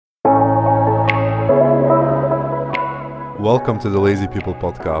Welcome to the Lazy People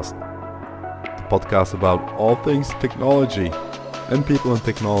Podcast, the podcast about all things technology and people and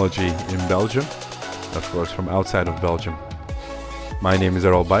technology in Belgium, of course from outside of Belgium. My name is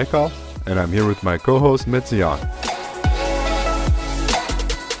Errol Baikal, and I'm here with my co-host Metzian.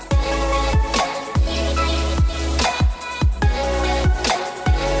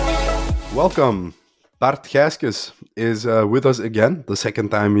 Welcome. Bart Gijskes is with us again, the second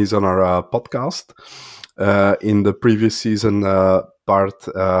time he's on our podcast. In the previous season, Bart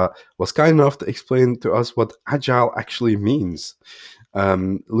was kind enough to explain to us what agile actually means.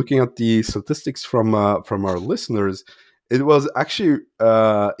 Looking at the statistics from our listeners, it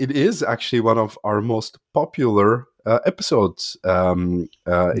is actually one of our most popular episodes.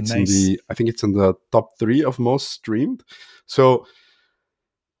 It's Nice. I think it's in the top 3 of most streamed. So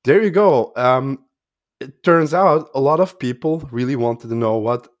there you go. It turns out a lot of people really wanted to know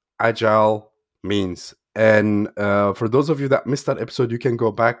what agile means. And for those of you that missed that episode, you can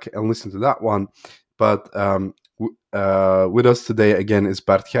go back and listen to that one. But with us today again is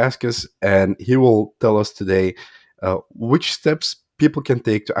Bart Gijskes, and he will tell us today which steps people can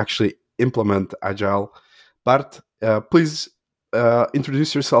take to actually implement agile. Bart, please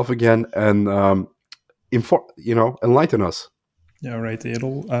introduce yourself again and enlighten us. Yeah, right,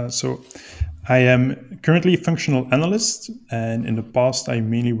 Errol. So I am currently a functional analyst, and in the past, I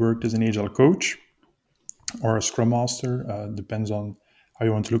mainly worked as an agile coach or a scrum master, depends on how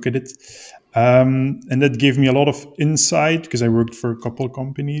you want to look at it. And that gave me a lot of insight because I worked for a couple of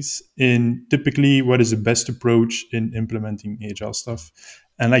companies in typically what is the best approach in implementing agile stuff.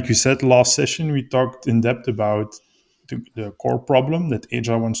 And like you said, last session, we talked in depth about the core problem that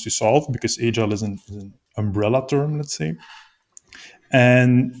agile wants to solve, because agile is an umbrella term, let's say.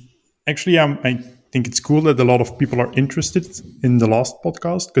 And actually, I think it's cool that a lot of people are interested in the last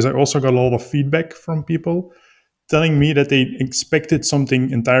podcast, because I also got a lot of feedback from people telling me that they expected something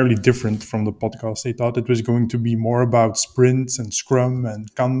entirely different from the podcast. They thought it was going to be more about sprints and Scrum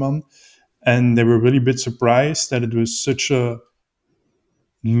and Kanban. And they were really a bit surprised that it was such a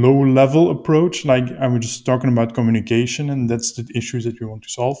low-level approach. Like, I was just talking about communication, and that's the issues that we want to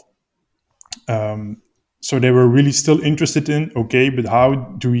solve. So they were really still interested in, okay, but how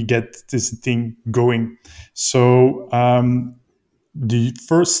do we get this thing going? So the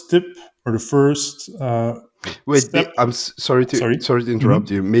first tip or the first Wait, step. I'm sorry to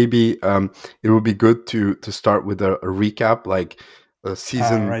interrupt you. Maybe it would be good to start with a recap, like a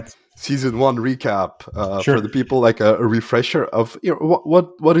season one recap Sure. for the people, like a refresher of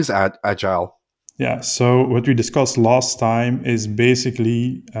what is agile. Yeah. So what we discussed last time is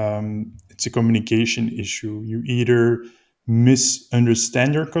basically it's a communication issue. You either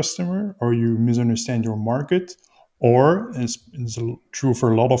misunderstand your customer or you misunderstand your market, or it's true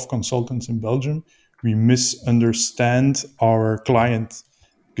for a lot of consultants in Belgium, we misunderstand our client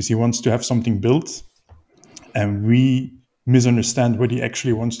because he wants to have something built and we misunderstand what he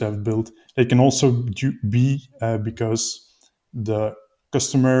actually wants to have built. It can also be because the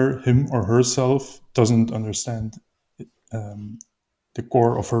customer, him or herself, doesn't understand the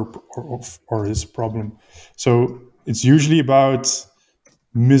core of her or his problem. So it's usually about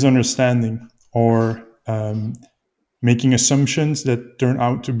misunderstanding or making assumptions that turn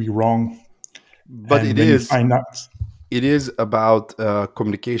out to be wrong. But and it is about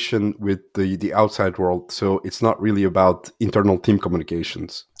communication with the outside world. So it's not really about internal team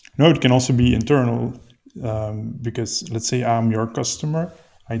communications. No, it can also be internal. Because let's say I'm your customer,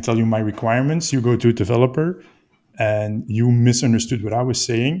 I tell you my requirements, you go to a developer and you misunderstood what I was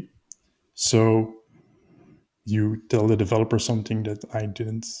saying. So you tell the developer something that I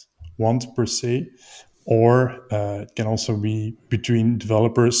didn't want per se. Or it can also be between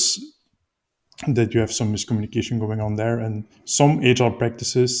developers that you have some miscommunication going on there. And some agile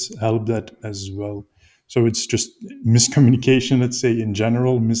practices help that as well. So it's just miscommunication, let's say, in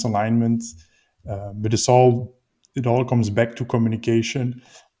general, misalignment. But it all comes back to communication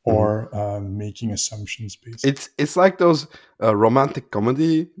or making assumptions, basically. It's like those romantic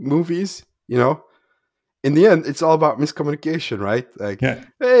comedy movies, you know. In the end, it's all about miscommunication, right? Like, Yeah.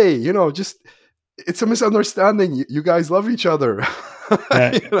 Hey, just it's a misunderstanding. You guys love each other.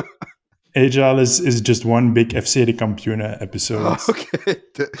 Yeah. Agile is just one big FC de Kampioenen episode. Okay.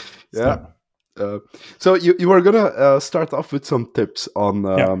 Yeah. So you were gonna start off with some tips on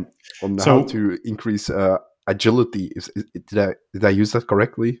how to increase agility. Did I use that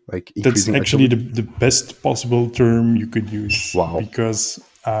correctly? Like, that's actually the best possible term you could use. Wow. Because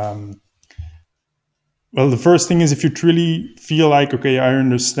the first thing is, if you truly feel like, okay, I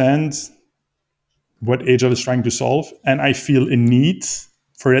understand what Agile is trying to solve, and I feel a need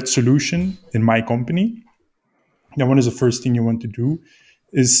for that solution in my company, Then what is the first thing you want to do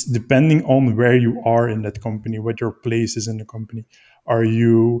is, depending on where you are in that company, what your place is in the company. Are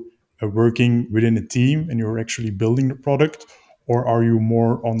you working within a team and you're actually building the product, or are you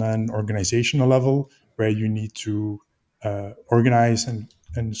more on an organizational level where you need to organize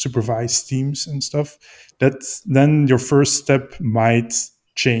and supervise teams and stuff? That then your first step might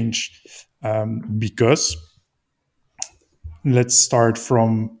change, because let's start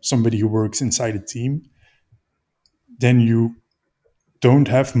from somebody who works inside a team. Then you don't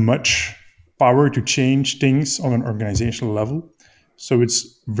have much power to change things on an organizational level. So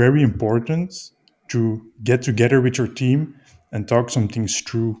it's very important to get together with your team and talk some things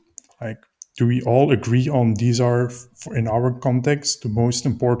through. Like, do we all agree on these are, in our context, the most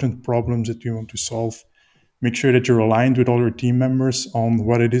important problems that we want to solve? Make sure that you're aligned with all your team members on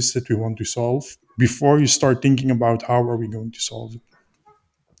what it is that we want to solve before you start thinking about how are we going to solve it.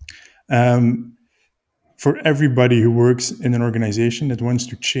 For everybody who works in an organization that wants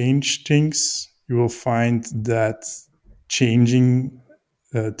to change things, you will find that changing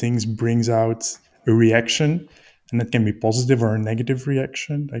things brings out a reaction, and that can be positive or a negative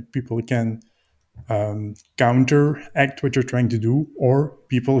reaction. Like, people can counteract what you're trying to do, or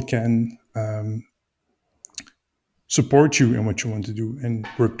people can support you in what you want to do and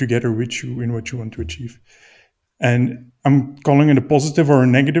work together with you in what you want to achieve. And I'm calling it a positive or a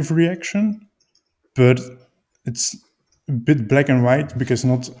negative reaction, but it's a bit black and white, because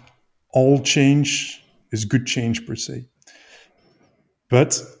not all change is good change per se.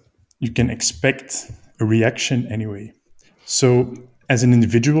 But you can expect a reaction anyway. So, as an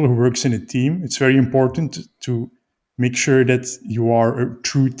individual who works in a team, it's very important to make sure that you are a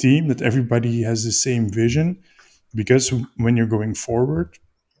true team, that everybody has the same vision, because when you're going forward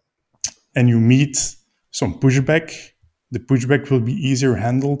and you meet some pushback, the pushback will be easier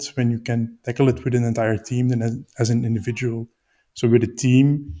handled when you can tackle it with an entire team than as an individual. So with a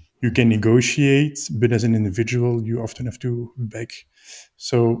team, you can negotiate, but as an individual, you often have to beg.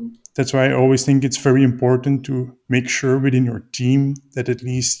 So that's why I always think it's very important to make sure within your team that at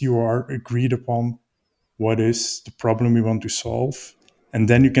least you are agreed upon what is the problem we want to solve. And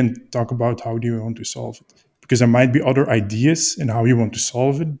then you can talk about how do you want to solve it. Because there might be other ideas in how you want to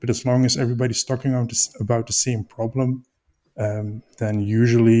solve it, but as long as everybody's talking about the same problem, then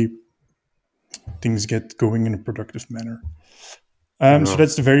usually things get going in a productive manner. So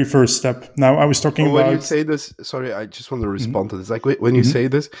that's the very first step. Now, I was talking when about... you say this, sorry, I just want to respond to this. Like, when you say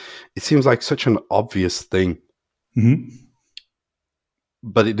this, it seems like such an obvious thing,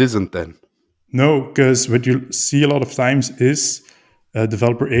 but it isn't then. No, because what you see a lot of times is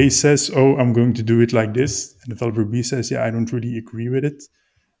developer A says, oh, I'm going to do it like this. And developer B says, yeah, I don't really agree with it.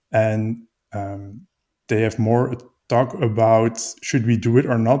 And they have more talk about should we do it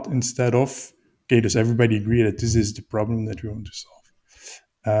or not, instead of, okay, does everybody agree that this is the problem that we want to solve?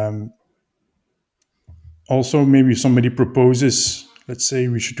 Also, maybe somebody proposes, let's say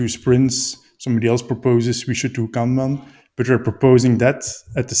we should do sprints. Somebody else proposes we should do Kanban, but they're proposing that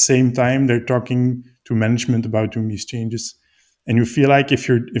at the same time they're talking to management about doing these changes. And you feel like if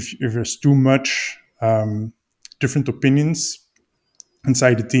there's too much different opinions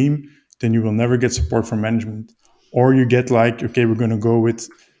inside the team, then you will never get support from management. Or you get like, okay, we're going to go with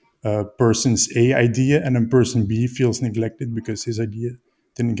person's A idea, and then person B feels neglected because his idea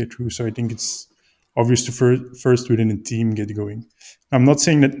didn't get through. So I think it's obvious to first within a team get going. I'm not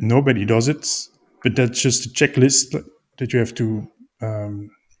saying that nobody does it, but that's just a checklist that you have to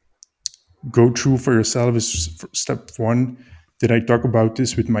go through for yourself. Is step one. Did I talk about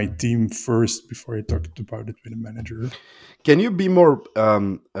this with my team first before I talked about it with a manager? Can you be more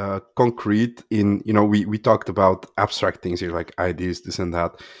concrete in, we talked about abstract things here, like ideas, this and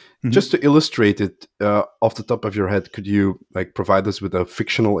that. Just to illustrate it off the top of your head, could you like provide us with a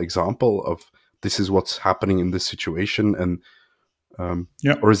fictional example of this is what's happening in this situation? And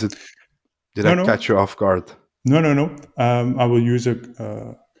or is it, did I catch you off guard? No. I will use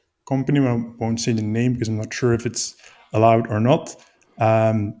a company. I won't say the name because I'm not sure if it's allowed or not.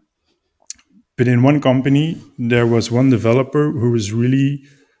 But in one company, there was one developer who was really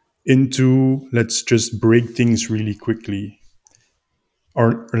into, let's just break things really quickly.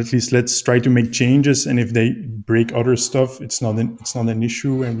 Or at least let's try to make changes. And if they break other stuff, it's not an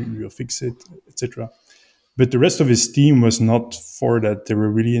issue, and we will fix it, etc. But the rest of his team was not for that. They were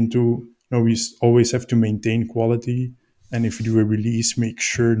really into, we always have to maintain quality. And if you do a release, make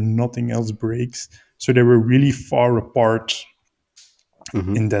sure nothing else breaks. So they were really far apart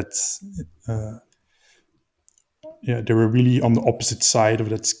in that. They were really on the opposite side of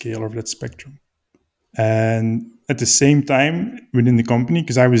that scale, of that spectrum. And at the same time, within the company,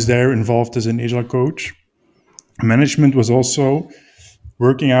 because I was there involved as an agile coach, Management was also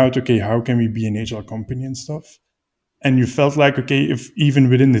working out, okay, how can we be an agile company and stuff. And you felt like, okay, if even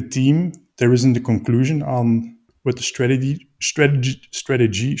within the team there isn't a conclusion on what the strategy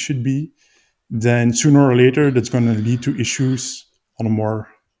should be, then sooner or later that's going to lead to issues on a more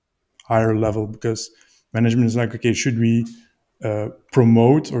higher level, because management is like, okay, should we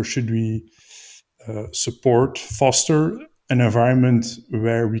promote, or should we support, foster an environment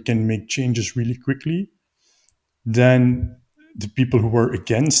where we can make changes really quickly? Then the people who were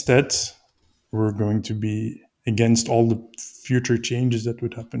against that were going to be against all the future changes that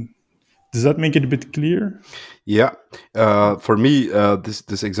would happen. Does that make it a bit clear? Yeah, for me,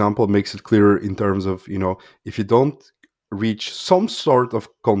 this example makes it clearer in terms of, if you don't reach some sort of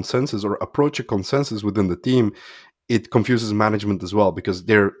consensus or approach a consensus within the team, it confuses management as well, because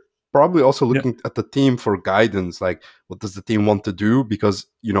they're probably also Yeah. looking at the team for guidance, like what does the team want to do, because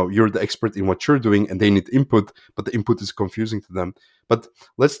you're the expert in what you're doing and they need input, but the input is confusing to them. But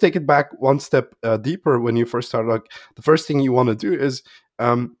let's take it back one step deeper. When you first start, like, the first thing you want to do is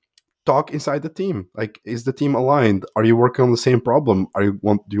talk inside the team. Like, is the team aligned? Are you working on the same problem? Do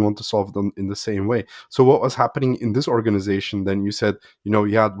you want to solve them in the same way? So what was happening in this organization then? You said,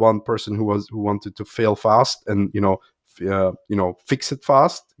 you had one person who wanted to fail fast and fix it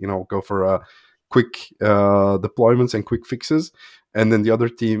fast, go for quick deployments and quick fixes. And then the other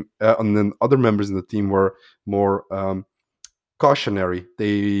team, and then other members in the team were more cautionary.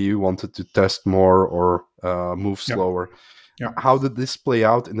 They wanted to test more or move Yeah. slower. Yeah. How did this play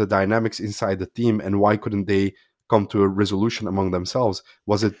out in the dynamics inside the team, and why couldn't they come to a resolution among themselves?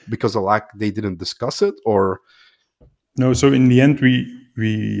 Was it because of lack they didn't discuss it, or? No. So in the end, we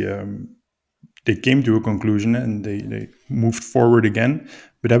they came to a conclusion and they moved forward again.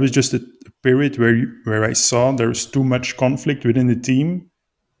 But that was just a period where I saw there was too much conflict within the team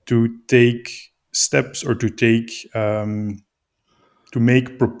to take steps, or to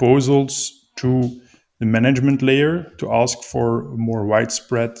make proposals to the management layer to ask for more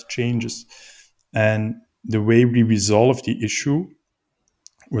widespread changes. And the way we resolved the issue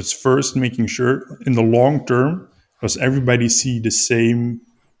was first making sure in the long term, does everybody see the same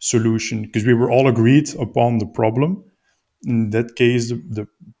solution? Because we were all agreed upon the problem. In that case, the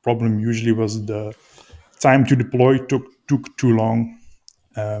problem usually was the time to deploy took too long.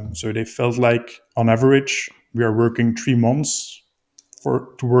 So they felt like, on average, we are working 3 months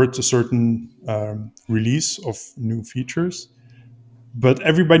towards a certain release of new features. But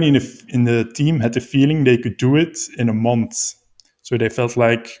everybody in the team had the feeling they could do it in a month. So they felt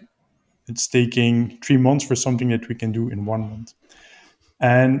like it's taking 3 months for something that we can do in 1 month.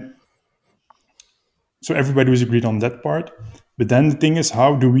 And so everybody was agreed on that part. But then the thing is,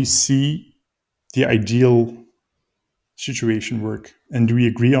 how do we see the ideal situation work? And do we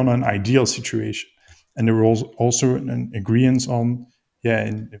agree on an ideal situation? And there was also an agreement on, yeah,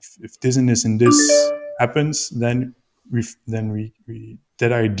 and if this and this and this happens, then we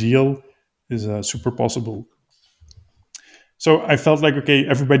that ideal is super possible. So I felt like, okay,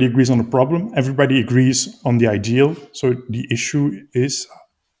 everybody agrees on the problem, everybody agrees on the ideal. So the issue is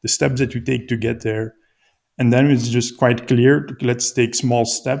the steps that you take to get there. And then it's just quite clear. Let's take small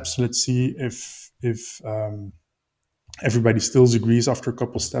steps. Let's see if everybody still agrees after a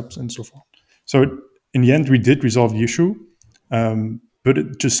couple steps and so forth. So in the end, we did resolve the issue, but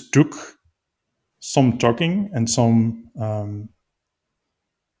it just took some talking and some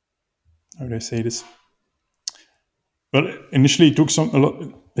how do I say this? Well, initially it took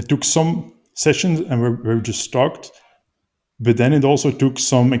some sessions and where we just talked, but then it also took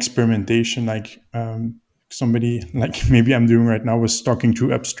some experimentation. Like somebody, like maybe I'm doing right now, was talking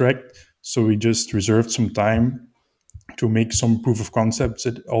too abstract, so we just reserved some time to make some proof of concepts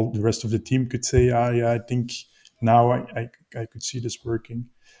that all the rest of the team could say, yeah, I think now I could see this working.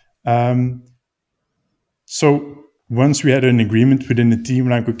 So once we had an agreement within the team,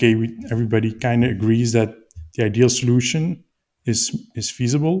 like, okay, everybody kind of agrees that the ideal solution is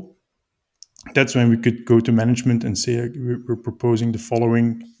feasible, that's when we could go to management and say, we're proposing the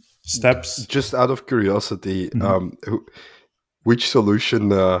following steps. Just out of curiosity, Mm-hmm. which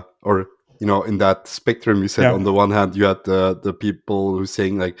solution, or in that spectrum, you said Yeah. on the one hand you had the people who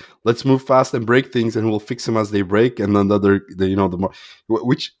saying, like, let's move fast and break things and we'll fix them as they break, and then the more,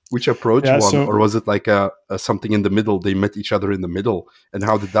 which approach Yeah. one, or So was it like a something in the middle? They met each other in the middle, and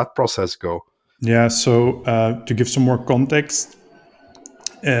how did that process go? yeah. So to give some more context,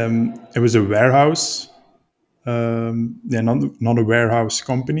 it was a warehouse. Yeah, not a warehouse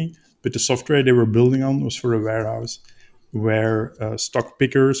company, but the software they were building on was for a warehouse, where stock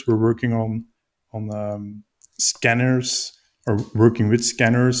pickers were working on scanners or working with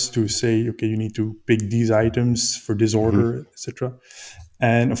scanners to say, okay, you need to pick these items for this Hmm. order, etc.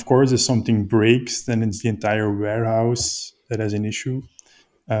 And of course, if something breaks, then it's the entire warehouse that has an issue.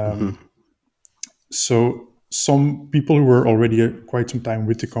 Hmm. So some people who were already quite some time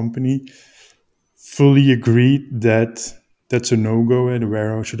with the company fully agreed that that's a no-go, and the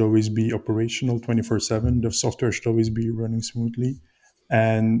warehouse should always be operational 24/7. The software should always be running smoothly.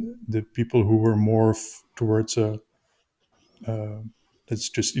 And the people who were more towards a let's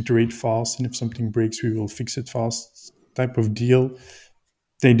just iterate fast, and if something breaks, we will fix it fast type of deal,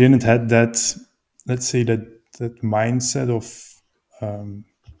 they didn't had that, let's say, that mindset of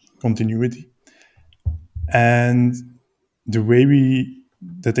continuity. And the way we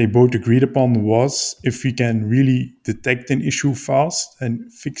that they both agreed upon was, if we can really detect an issue fast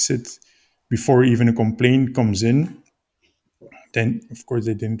and fix it before even a complaint comes in, then of course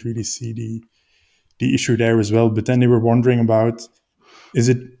they didn't really see the issue there as well. But then they were wondering about, is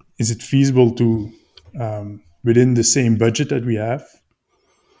it is it feasible to, within the same budget that we have,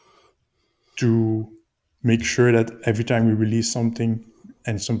 to make sure that every time we release something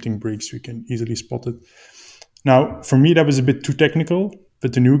and something breaks, we can easily spot it. Now, for me, that was a bit too technical,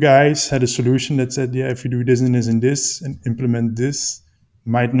 but the new guys had a solution that said, yeah, if you do this and this and this and implement this,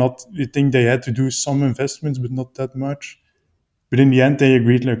 might not, you think they had to do some investments, but not that much. But in the end, they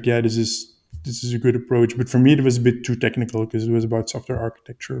agreed, like, yeah, this is a good approach. But for me, it was a bit too technical because it was about software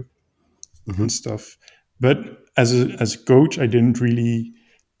architecture Hmm. and stuff. But as a coach, I didn't really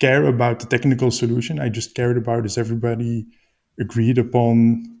care about the technical solution. I just cared about, is everybody agreed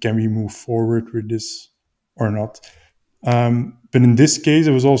upon, can we move forward with this or not? But in this case,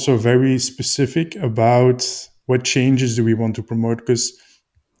 it was also very specific about what changes do we want to promote, because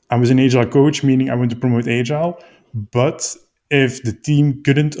I was an agile coach, meaning I want to promote agile. But if the team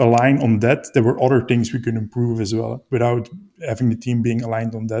couldn't align on that, there were other things we could improve as well without having the team being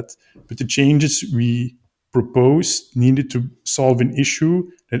aligned on that. But the changes we proposed needed to solve an issue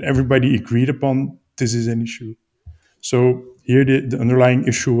that everybody agreed upon. This is an issue. So here the underlying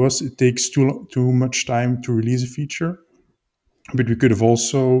issue was, it takes too much time to release a feature. But we could have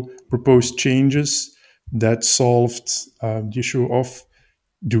also proposed changes that solved the issue of,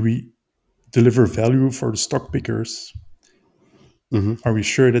 do we deliver value for the stock pickers? Hmm. Are we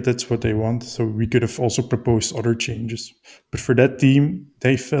sure that that's what they want? So we could have also proposed other changes. But for that team,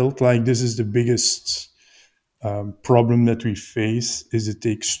 they felt like this is the biggest problem that we face, is it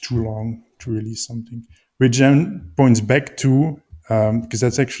takes too long to release something, which then points back to, because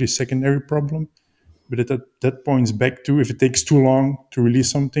that's actually a secondary problem, but that points back to, if it takes too long to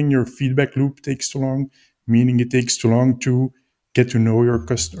release something, your feedback loop takes too long, meaning it takes too long to get to know your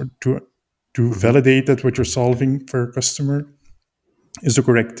customer, to Hmm. validate that what you're solving for your customer is the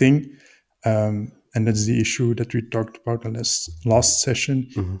correct thing. And that's the issue that we talked about in last session.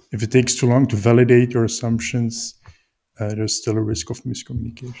 Hmm. If it takes too long to validate your assumptions, there's still a risk of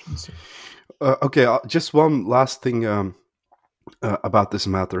miscommunication. So, Okay, just one last thing about this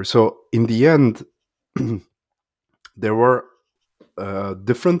matter. So, in the end, there were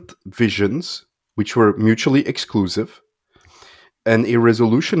different visions which were mutually exclusive, and a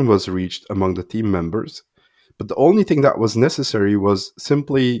resolution was reached among the team members. But the only thing that was necessary was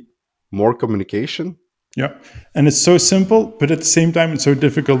simply more communication. yeah. And it's so simple, but at the same time, it's so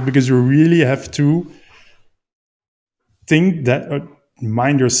difficult, because you really have to think that,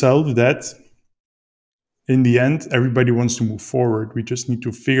 mind yourself that in the end, everybody wants to move forward. We just need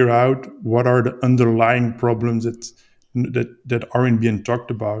to figure out what are the underlying problems that aren't being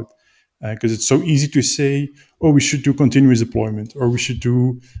talked about. Because it's so easy to say, oh, we should do continuous deployment, or we should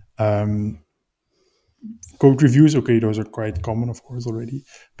do um, code reviews. Okay, those are quite common, of course, already.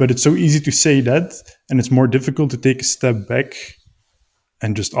 But it's so easy to say that, and it's more difficult to take a step back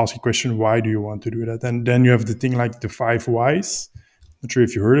and just ask a question, why do you want to do that? And then you have the thing like the 5 whys. Not sure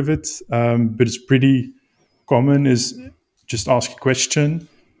if you heard of it, but it's pretty common, is just ask a question.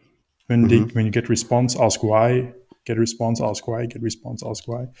 Hmm. When you get response, ask why. Get a response, ask why. Get a response, ask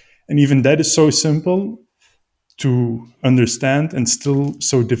why. And even that is so simple to understand and still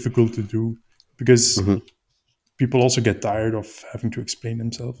so difficult to do, because Hmm. people also get tired of having to explain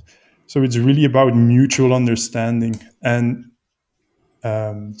themselves. So it's really about mutual understanding. And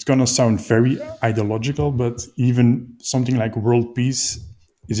it's going to sound very ideological, but even something like world peace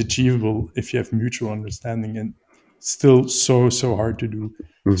is achievable if you have mutual understanding, and still so hard to do.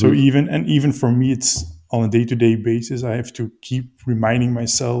 So Hmm. even for me, it's on a day-to-day basis, I have to keep reminding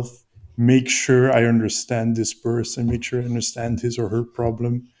myself, make sure I understand this person, make sure I understand his or her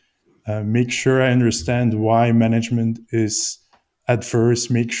problem, make sure I understand why management is adverse,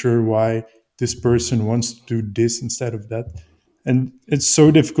 make sure why this person wants to do this instead of that. And it's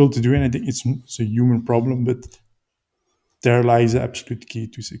so difficult to do, and I think it's a human problem, but there lies the absolute key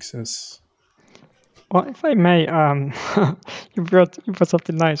to success. Well, if I may, you brought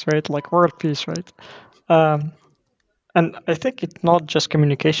something nice, right? Like world peace, right? Um, and I think it's not just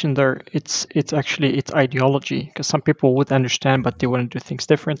communication there. It's actually it's ideology, because some people would understand, but they want to do things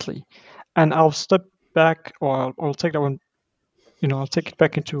differently. And I'll step back, or I'll take that one. I'll take it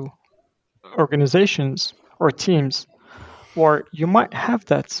back into organizations or teams where you might have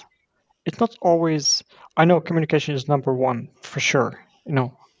that. It's not always. I know communication is number one for sure.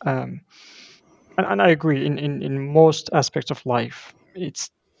 Um, and I agree in most aspects of life. It's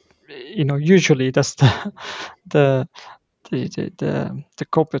usually that's the the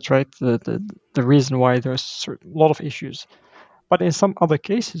culprit, right? The reason why there's a lot of issues. But in some other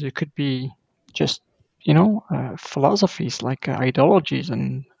cases, it could be just philosophies like ideologies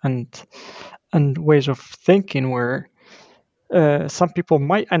and ways of thinking where some people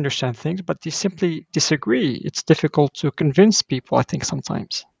might understand things, but they simply disagree. It's difficult to convince people, I think,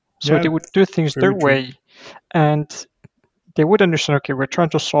 sometimes. So Yeah, they would do things their very true. way, and they would understand, okay, we're trying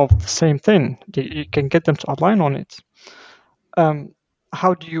to solve the same thing. You can get them to align on it.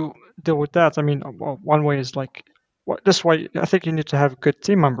 How do you deal with that? I mean, well, one way is like, this is why I think you need to have good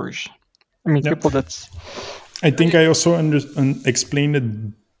team members. I mean, Yeah, people that's. I think I also explained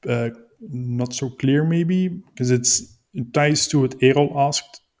it not so clear, maybe because it ties to what Errol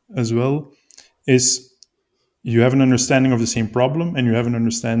asked as well. Is you have an understanding of the same problem and you have an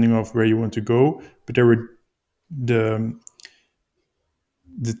understanding of where you want to go, but there were the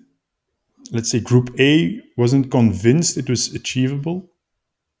the let's say group A wasn't convinced it was achievable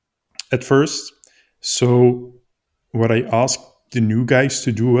at first. So what I asked the new guys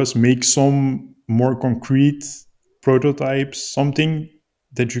to do was make some more concrete prototypes, something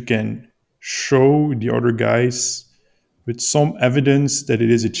that you can show the other guys with some evidence that it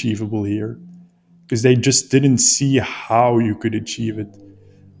is achievable here, because they just didn't see how you could achieve it.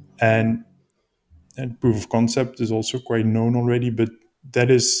 And proof of concept is also quite known already, but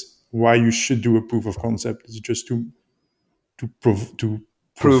that is why you should do a proof of concept. It's just to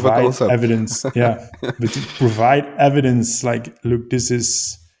Prove a provide concept. evidence. Yeah, but to provide evidence, like, look, this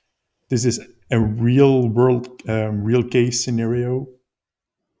is a real world, real case scenario,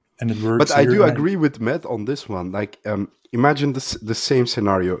 and it But works I here. do And agree with Matt on this one. Like, imagine the same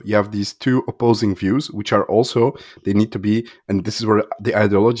scenario. You have these two opposing views, which are also, they need to be, and this is where the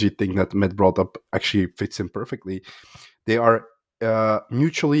ideology thing that Matt brought up actually fits in perfectly. They are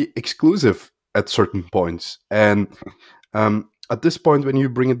mutually exclusive at certain points. And at this point, when you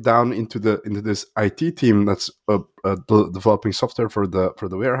bring it down into this IT team that's developing software for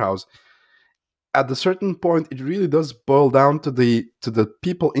the warehouse, at a certain point it really does boil down to the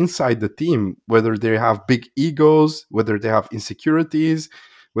people inside the team, whether they have big egos, whether they have insecurities,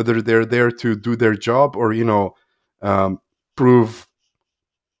 whether they're there to do their job or um, prove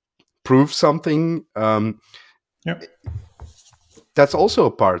something. yeah, That's also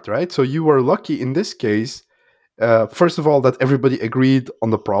a part, right? So you were lucky in this case, first of all, that everybody agreed on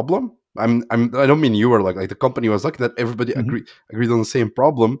the problem. I don't mean you were like the company was lucky that everybody mhm. agreed on the same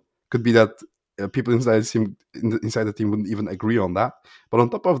problem. Could be that people inside the team wouldn't even agree on that. But on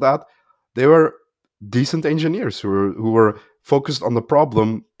top of that, they were decent engineers who were focused on the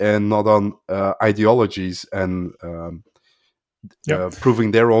problem and not on ideologies and Yeah.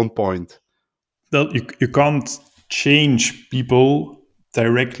 proving their own point. Well, you can't change people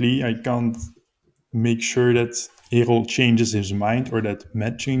directly. I can't make sure that Errol changes his mind or that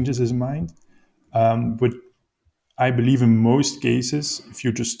Matt changes his mind. But I believe in most cases, if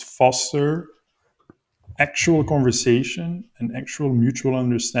you just foster actual conversation and actual mutual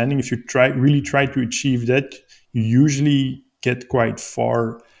understanding, if you really try to achieve that, you usually get quite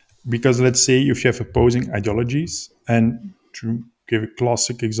far. Because let's say if you have opposing ideologies, and to give a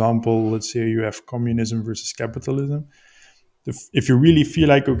classic example, let's say you have communism versus capitalism. If you really feel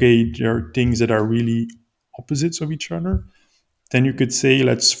like, okay, there are things that are really opposites of each other, then you could say,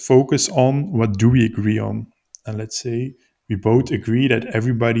 let's focus on what do we agree on. And let's say we both agree that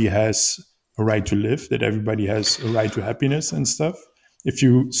everybody has a right to live, that everybody has a right to happiness and stuff. If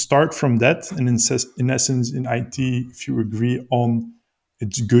you start from that, and in essence, in IT, if you agree on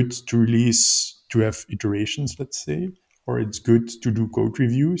it's good to release, to have iterations, let's say, or it's good to do code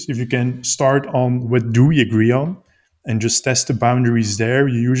reviews, if you can start on what do we agree on and just test the boundaries there,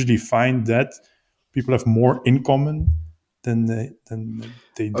 you usually find that people have more in common than they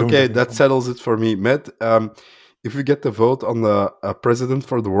don't Okay, have in that common. settles it for me, Matt. If we get the vote on the president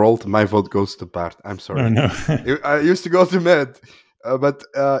for the world, my vote goes to Bart. I'm No, sorry. no. I used to go to Matt, but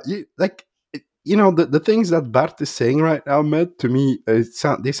like the things that Bart is saying right now, Matt, to me, they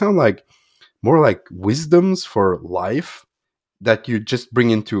sound like more like wisdoms for life that you just bring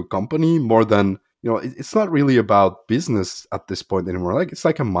into a company more than, it's not really about business at this point anymore. Like, it's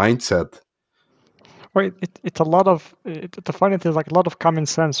like a mindset. Right, it's a lot of the funny thing is like a lot of common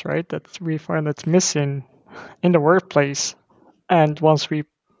sense, right? That we find that's missing in the workplace, and once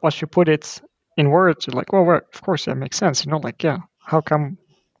you put it in words, you're like, well, of course that makes sense. Like, yeah, how come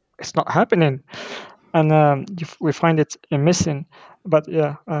it's not happening? And we find it missing. But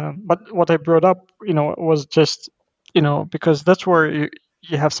yeah, but what I brought up, was just, because that's where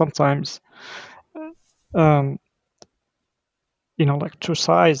you have sometimes, um, like two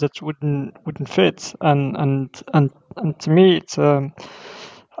sides that wouldn't fit, and to me, it's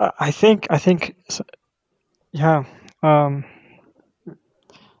I think yeah.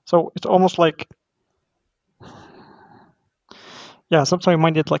 So it's almost like, yeah, sometimes you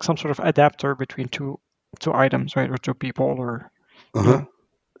might need like some sort of adapter between two items, right, or two people, or Uh-huh.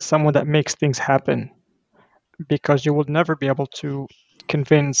 someone that makes things happen, because you will never be able to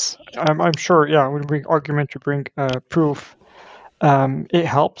convince. I'm sure, yeah, when we bring argument, to bring proof, it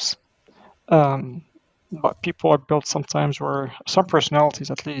helps. But people are built sometimes where some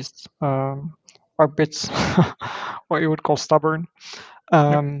personalities, at least, are bits what you would call stubborn.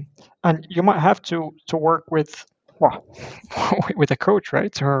 And you might have to work with, well, with a coach,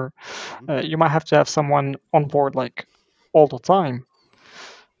 right? Or you might have to have someone on board like all the time,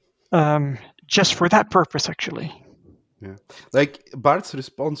 just for that purpose, actually. Yeah. Like, Bart's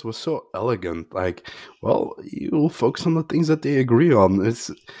response was so elegant. Like, well, you'll focus on the things that they agree on.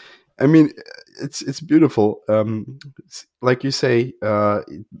 I mean, it's beautiful. Like you say,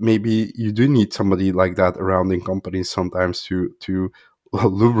 maybe you do need somebody like that around in companies sometimes to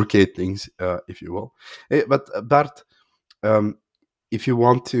lubricate things, if you will. But Bart, um, if you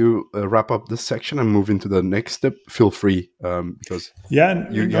want to wrap up this section and move into the next step, feel free, because Yeah,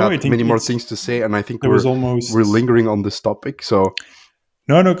 you no, I had think many more things to say, and I think there was almost we're lingering on this topic. So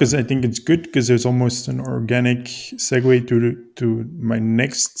no, because I think it's good, because there's almost an organic segue to my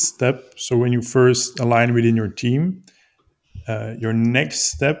next step. So when you first align within your team, your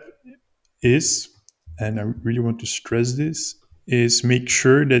next step is, and I really want to stress this, is make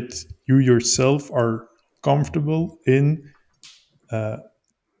sure that you yourself are comfortable in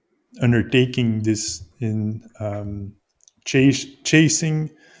undertaking this, in chasing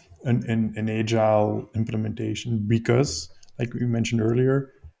an agile implementation, because, like we mentioned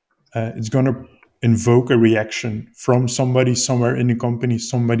earlier, it's going to invoke a reaction from somebody somewhere in the company.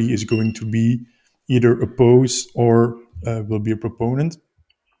 Somebody is going to be either opposed or will be a proponent.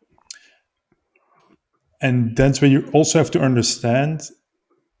 And that's where you also have to understand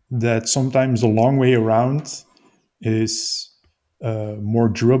that sometimes the long way around is more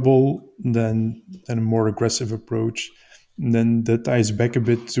durable than a more aggressive approach. And then that ties back a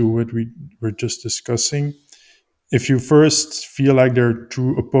bit to what we were just discussing. If you first feel like there are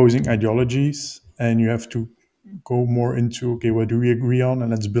two opposing ideologies, and you have to go more into, okay, what do we agree on,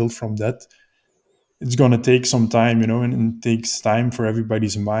 and let's build from that, it's going to take some time, and it takes time for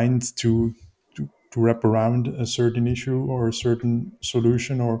everybody's mind to wrap around a certain issue or a certain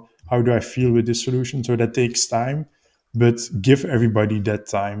solution, or how do I feel with this solution. So that takes time, but give everybody that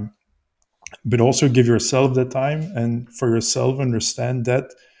time, but also give yourself that time, and for yourself understand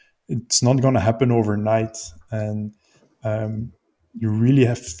that it's not going to happen overnight. And you really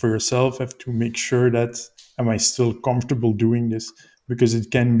have, for yourself, have to make sure that, am I still comfortable doing this? Because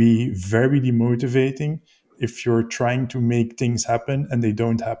it can be very demotivating if you're trying to make things happen and they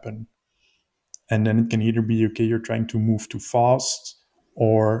don't happen. And then it can either be, okay, you're trying to move too fast,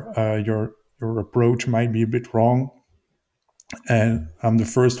 or your approach might be a bit wrong. And I'm the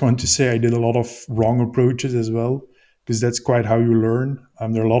first one to say I did a lot of wrong approaches as well, because that's quite how you learn.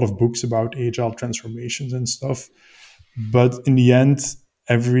 There are a lot of books about agile transformations and stuff, but in the end,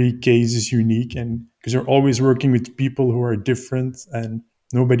 every case is unique, and because you're always working with people who are different, and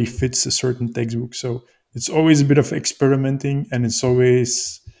nobody fits a certain textbook. So it's always a bit of experimenting, and it's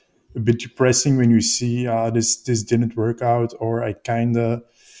always a bit depressing when you see this didn't work out, or I kind of,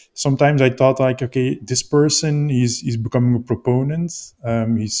 sometimes I thought, like, okay, this person he's becoming a proponent,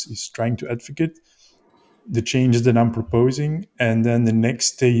 he's trying to advocate the changes that I'm proposing, and then the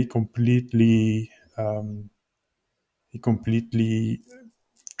next day he completely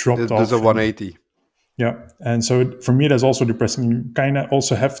dropped there's a off. And 180. yeah, and so for me that's also depressing. You kind of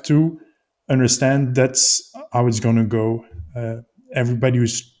also have to understand that's how it's going to go. Everybody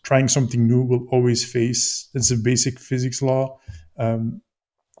who's trying something new will always face, it's a basic physics law,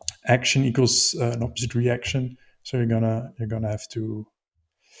 action equals an opposite reaction. So you're gonna have to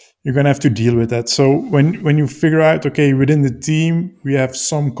you're going to have to deal with that. So when you figure out, okay, within the team, we have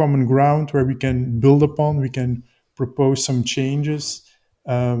some common ground where we can build upon, we can propose some changes.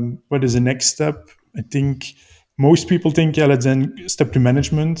 What is the next step? I think most people think, yeah, let's then step to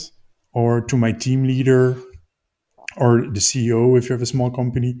management or to my team leader or the CEO if you have a small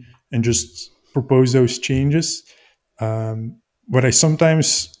company and just propose those changes. What I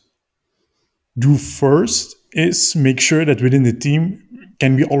sometimes do first is make sure that within the team,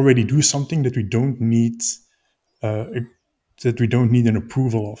 can we already do something that we don't need uh, an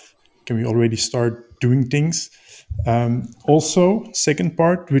approval of? Can we already start doing things? Also, second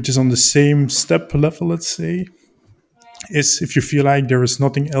part, which is on the same step level, let's say, is if you feel like there is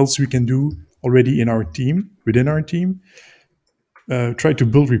nothing else we can do already in our team, within our team, try to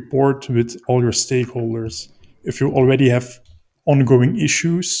build rapport with all your stakeholders. If you already have ongoing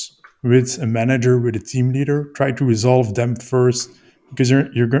issues with a manager, with a team leader, try to resolve them first because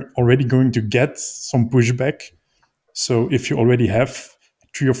you're already going to get some pushback. So if you already have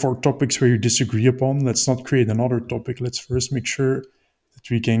 3 or 4 topics where you disagree upon, let's not create another topic. Let's first make sure that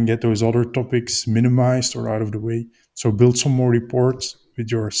we can get those other topics minimized or out of the way. So build some more reports with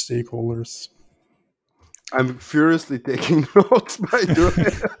your stakeholders. I'm furiously taking notes, by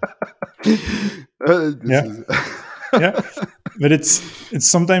the way. Yeah. Yeah, but it's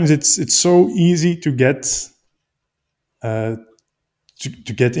sometimes it's so easy to get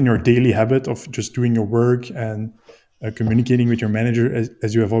to get in your daily habit of just doing your work and communicating with your manager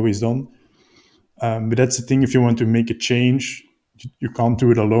as you have always done. But that's the thing, if you want to make a change, you can't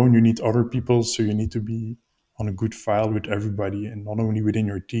do it alone. You need other people, so you need to be on a good file with everybody, and not only within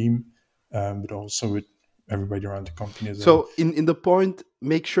your team, but also with everybody around the company as well. So in the point,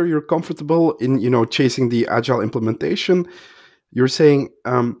 make sure you're comfortable in chasing the agile implementation. You're saying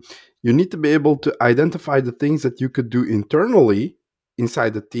you need to be able to identify the things that you could do internally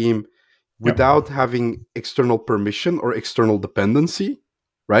inside the team without having external permission or external dependency,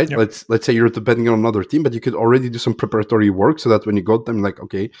 right? Let's say you're depending on another team, but you could already do some preparatory work so that when you got them, like,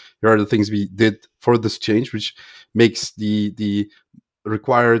 okay, here are the things we did for this change, which makes the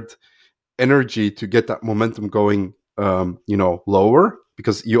required energy to get that momentum going lower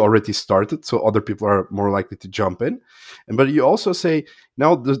because you already started, so other people are more likely to jump in. But you also say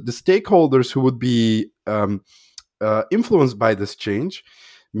now the stakeholders who would be influenced by this change,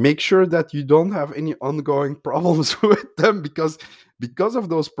 make sure that you don't have any ongoing problems with them because of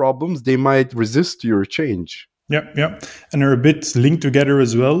those problems they might resist your change. Yeah, and they're a bit linked together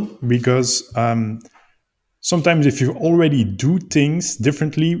as well because sometimes if you already do things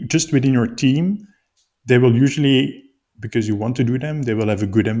differently just within your team, they will usually, because you want to do them, they will have a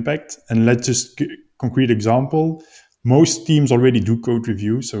good impact. And let's just concrete example. Most teams already do code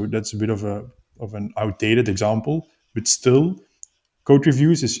review, so that's a bit of an outdated example, but still, code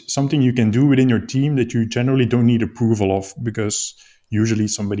reviews is something you can do within your team that you generally don't need approval of because usually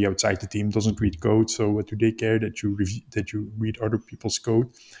somebody outside the team doesn't read code. So what do they care that you read other people's code?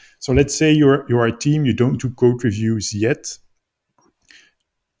 So let's say you're a team, you don't do code reviews yet.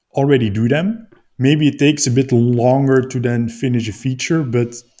 Already do them. Maybe it takes a bit longer to then finish a feature, but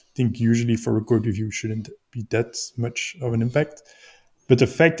I think usually for a code review shouldn't be that much of an impact. But the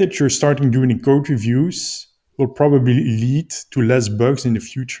fact that you're starting doing code reviews will probably lead to less bugs in the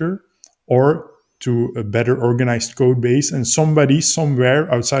future or to a better organized code base. And somebody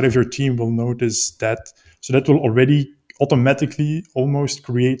somewhere outside of your team will notice that. So that will already automatically almost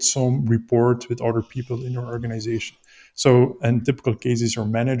create some rapport with other people in your organization. So, in typical cases, your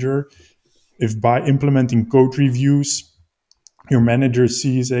manager, if by implementing code reviews, your manager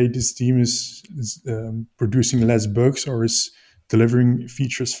sees, hey, this team is producing less bugs or is delivering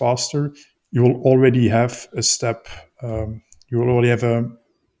features faster, you will already have a step. You will already have a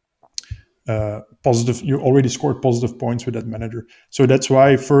positive. You already scored positive points with that manager. So that's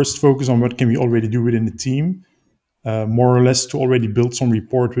why first focus on what can we already do within the team, more or less to already build some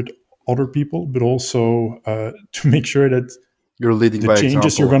rapport with other people, but also to make sure that you're leading the by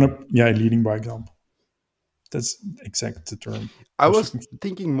changes example. you're gonna leading by example. That's exact the term. I was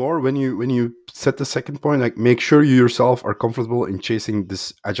thinking more when you set the second point, like make sure you yourself are comfortable in chasing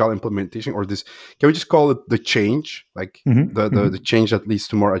this agile implementation or this, can we just call it the change, like the change that leads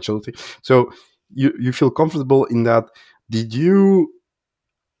to more agility. So you feel comfortable in that.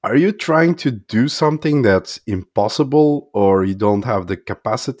 Are you trying to do something that's impossible, or you don't have the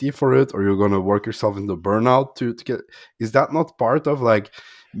capacity for it, or you're going to work yourself into burnout to get? Is that not part of like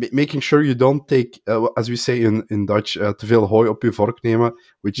making sure you don't take, as we say in Dutch, te veel hooi op je vork nemen?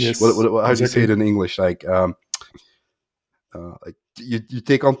 Which yes, how do you say it in English? Like you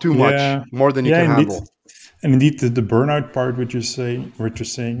take on too much, more than you can handle. And indeed, the burnout part, what you're saying,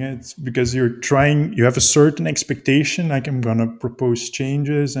 it's because you have a certain expectation, like I'm gonna propose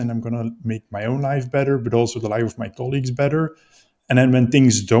changes and I'm gonna make my own life better, but also the life of my colleagues better. And then when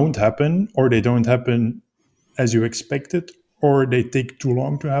things don't happen, or they don't happen as you expected, or they take too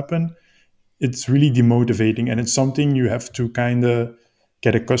long to happen, it's really demotivating, and it's something you have to kind of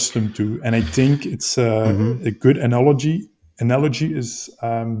get accustomed to. And I think it's a good analogy. Analogy is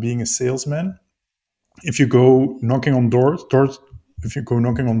being a salesman. If you go knocking on doors, if you go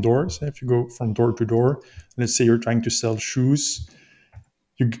knocking on doors, if you go from door to door, let's say you're trying to sell shoes,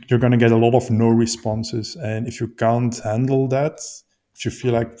 you're going to get a lot of no responses. And if you can't handle that, if you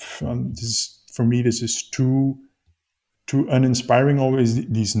feel like this is too uninspiring, always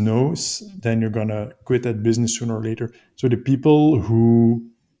these no's, then you're gonna quit that business sooner or later. So the people who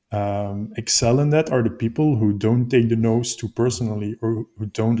excel in that are the people who don't take the no's too personally, or who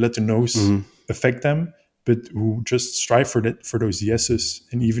don't let the no's affect them, but who just strive for those yeses.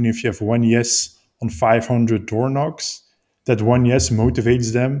 And even if you have one yes on 500 door knocks, that one yes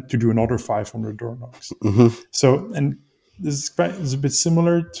motivates them to do another 500 door knocks. So, and this is a bit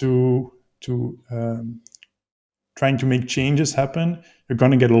similar to trying to make changes happen. You're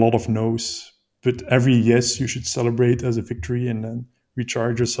going to get a lot of no's, but every yes you should celebrate as a victory and then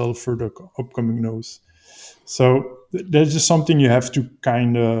recharge yourself for the upcoming no's. So there's just something you have to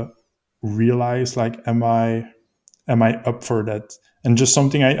kind of realize, like, am I up for that? And just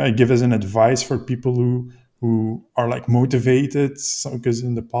something I give as an advice for people who are like motivated, because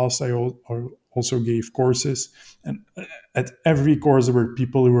in the past I also gave courses, and at every course there were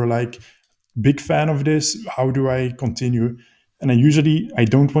people who were like, big fan of this, how do I continue? And I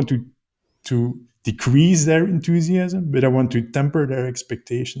don't want to decrease their enthusiasm, but I want to temper their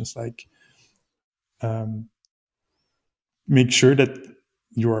expectations, like make sure that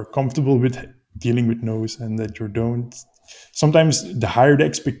you are comfortable with dealing with no's, and that you don't, sometimes the higher the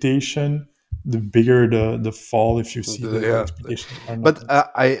expectation, the bigger the fall if you see that the expectations are not.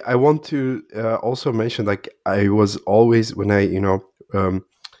 But I want to also mention, like, I was always, when I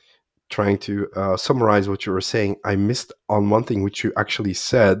trying to summarize what you were saying, I missed on one thing which you actually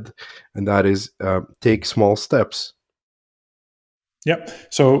said, and that is take small steps. Yeah.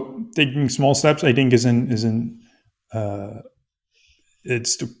 So taking small steps, I think, is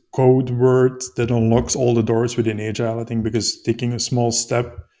it's the code word that unlocks all the doors within Agile, I think, because taking a small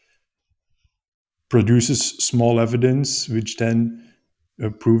step produces small evidence, which then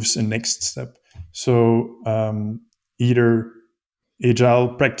proves a next step. So either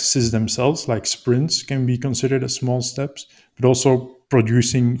Agile practices themselves, like sprints, can be considered as small steps, but also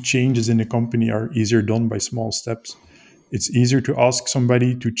producing changes in the company are easier done by small steps. It's easier to ask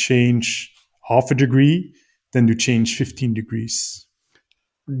somebody to change half a degree than to change 15 degrees.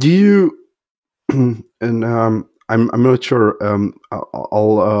 Do you, and I'm not sure,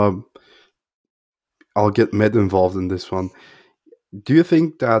 I'll get Med involved in this one. Do you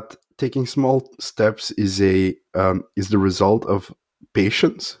think that taking small steps is the result of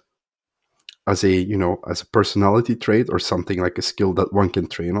patience, as a personality trait, or something like a skill that one can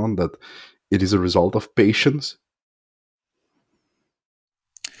train on, that it is a result of patience?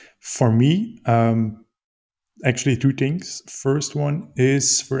 For me, actually two things. First one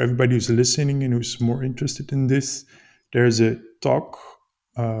is, for everybody who's listening and who's more interested in this, there's a talk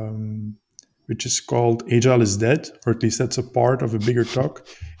which is called Agile is Dead, or at least that's a part of a bigger talk.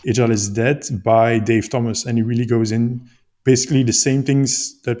 Agile is Dead by Dave Thomas, and he really goes in basically the same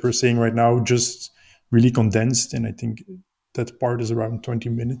things that we're saying right now, just really condensed, and I think that part is around 20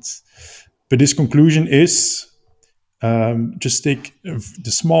 minutes. But his conclusion is, just take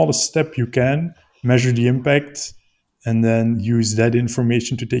the smallest step you can, measure the impact, and then use that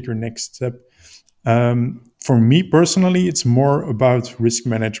information to take your next step. For me personally, it's more about risk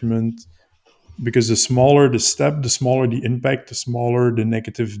management, because the smaller the step, the smaller the impact, the smaller the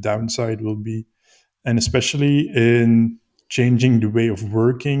negative downside will be. And especially in changing the way of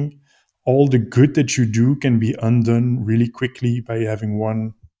working, all the good that you do can be undone really quickly by having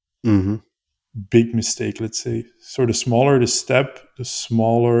one big mistake, let's say. So the smaller the step, the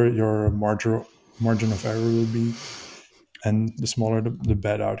smaller your margin of error will be, and the smaller the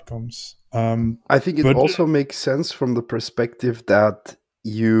bad outcomes. I think it also makes sense from the perspective that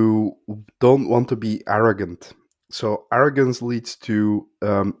you don't want to be arrogant. So arrogance leads to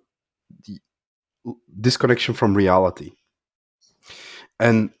disconnection from reality.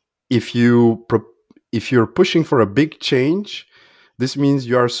 And if you're pushing for a big change, this means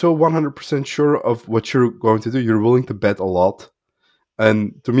you are so 100% sure of what you're going to do. You're willing to bet a lot.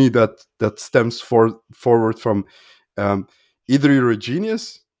 And to me, that stems forward from either you're a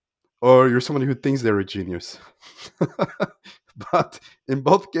genius or you're somebody who thinks they're a genius. But in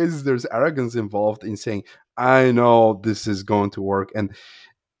both cases, there's arrogance involved in saying, I know this is going to work. And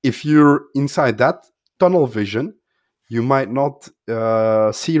if you're inside that tunnel vision, you might not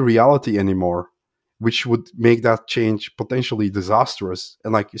see reality anymore, which would make that change potentially disastrous.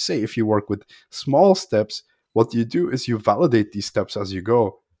 And like you say, if you work with small steps, what you do is you validate these steps as you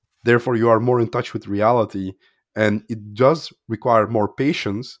go. Therefore, you are more in touch with reality. And it does require more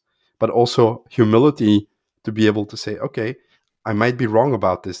patience, but also humility to be able to say, okay, I might be wrong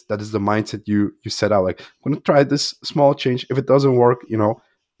about this. That is the mindset you set out. Like, I'm going to try this small change. If it doesn't work,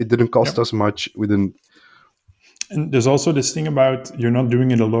 it didn't cost us much. We didn't. And there's also this thing about you're not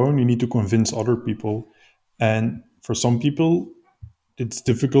doing it alone. You need to convince other people. And for some people, it's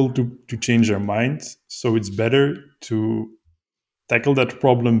difficult to change their mind. So it's better to tackle that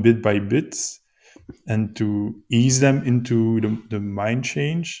problem bit by bit and to ease them into the mind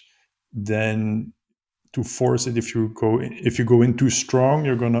change than to force it. If you go in too strong,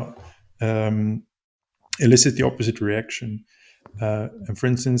 you're gonna elicit the opposite reaction. And for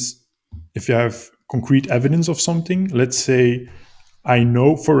instance, if you have concrete evidence of something, let's say I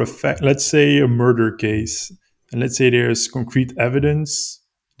know for a fact, let's say a murder case, and let's say there's concrete evidence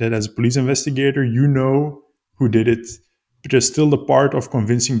that as a police investigator, you know who did it, but there's still the part of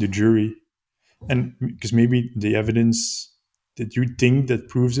convincing the jury. And because maybe the evidence that you think that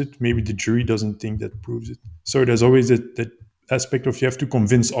proves it, maybe the jury doesn't think that proves it. So there's always that aspect of you have to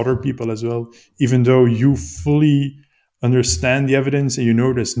convince other people as well, even though you fully understand the evidence and you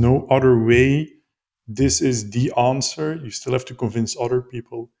know there's no other way, this is the answer, you still have to convince other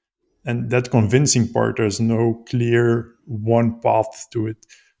people. And that convincing part, there's no clear one path to it.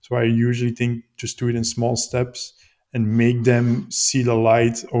 So I usually think just do it in small steps and make them see the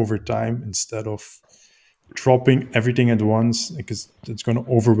light over time instead of dropping everything at once, because it's going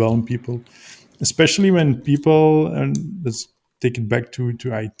to overwhelm people, especially when people, and let's take it back to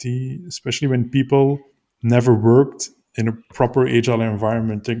IT, especially when people never worked in a proper agile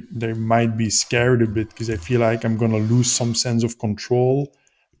environment. They might be scared a bit because I feel like I'm going to lose some sense of control.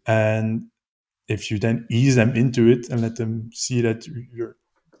 And if you then ease them into it and let them see that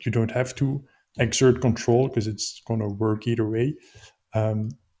you don't have to exert control because it's going to work either way,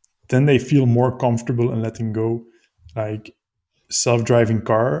 then they feel more comfortable in letting go. Like self-driving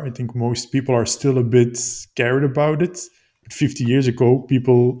car, I think most people are still a bit scared about it. But 50 years ago,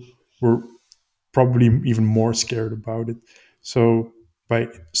 people were probably even more scared about it. So by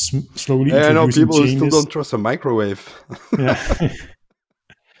slowly I know introducing people who changes, still don't trust a microwave. yeah.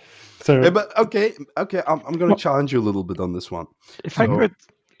 So, but okay, I'm going to challenge you a little bit on this one. If I could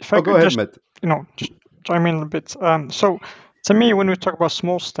go ahead, just, Matt. Just chime in a bit. So to me, when we talk about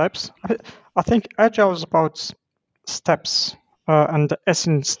small steps, I think agile is about steps and the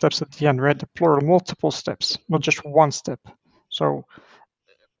essence steps at the end, right? The plural, multiple steps, not just one step. So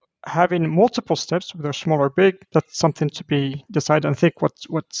having multiple steps, whether small or big, that's something to be decided. I think what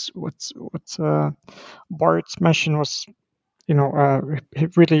Bart mentioned was, he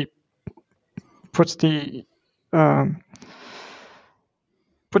really puts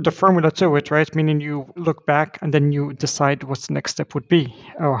put the formula to it, right? Meaning you look back and then you decide what the next step would be,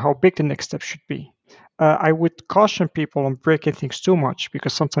 or how big the next step should be. I would caution people on breaking things too much,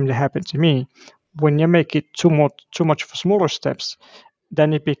 because sometimes it happened to me. When you make it too much for smaller steps,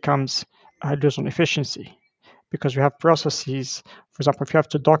 then it becomes lose on efficiency, because we have processes. For example, if you have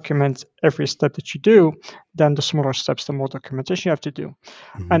to document every step that you do, then the smaller steps, the more documentation you have to do.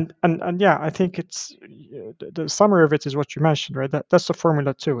 Mm-hmm. And yeah, I think it's the summary of it is what you mentioned, right? That's the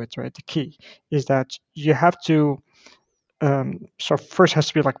formula to it, right? The key is that you have to. So first has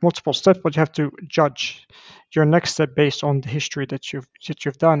to be like multiple steps, but you have to judge your next step based on the history that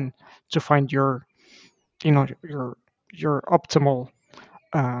you've done to find your optimal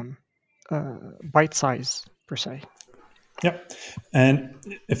bite size per se. Yeah. And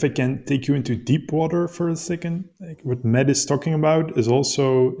if I can take you into deep water for a second, like what Matt is talking about is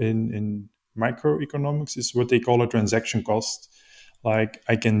also in microeconomics is what they call a transaction cost. Like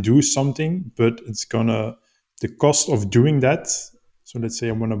I can do something, but the cost of doing that. So let's say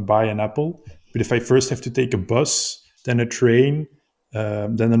I want to buy an apple, but if I first have to take a bus, then a train,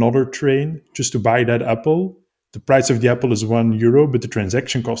 then another train just to buy that apple, the price of the apple is €1, but the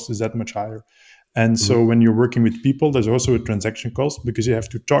transaction cost is that much higher. And so when you're working with people, there's also a transaction cost, because you have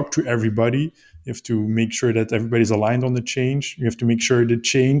to talk to everybody. You have to make sure that everybody's aligned on the change. You have to make sure the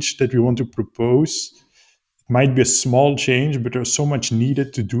change that we want to propose might be a small change, but there's so much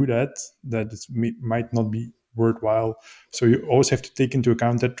needed to do that it might not be worthwhile. So you always have to take into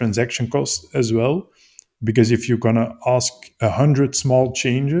account that transaction cost as well, because if you're going to ask 100 small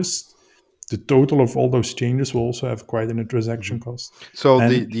changes, the total of all those changes will also have quite a transaction cost. So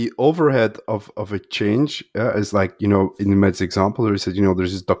And the overhead of a change is like, in the Meds example, there is,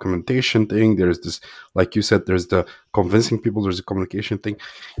 there's this documentation thing, there's this, like you said, there's the convincing people, there's the communication thing.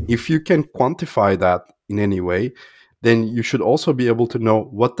 If you can quantify that in any way, then you should also be able to know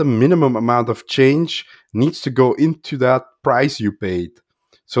what the minimum amount of change needs to go into that price you paid.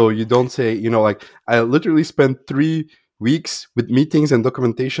 So you don't say, like, I literally spent 3 weeks with meetings and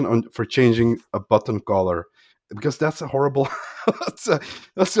documentation for changing a button color, because that's a horrible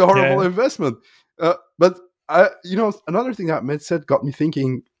that's a horrible investment. But another thing that Med said got me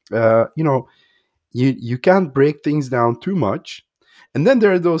thinking. You can't break things down too much, and then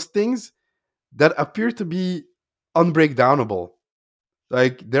there are those things that appear to be unbreakdownable.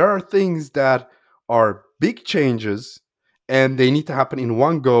 Like, there are things that are big changes, and they need to happen in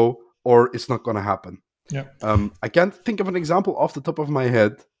one go, or it's not going to happen. Yeah. I can't think of an example off the top of my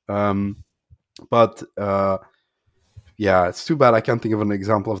head, but yeah, it's too bad I can't think of an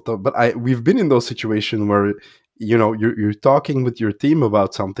example of that. But we've been in those situations where you're talking with your team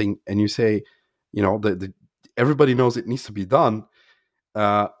about something, and you say, everybody knows it needs to be done.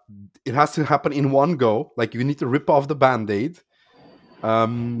 It has to happen in one go. Like, you need to rip off the Band-Aid,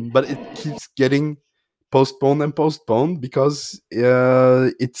 but it keeps getting postponed and postponed because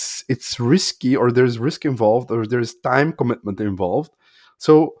it's risky, or there's risk involved, or there's time commitment involved.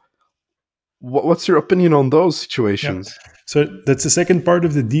 So what's your opinion on those situations? Yeah. So that's the second part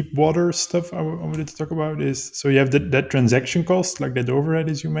of the deep water stuff I wanted to talk about. Is so you have that transaction cost, like that overhead,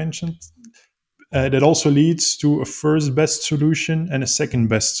 as you mentioned. That also leads to a first best solution and a second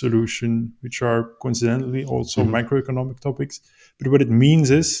best solution, which are coincidentally also microeconomic topics. But what it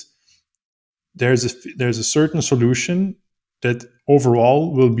means is there's a certain solution that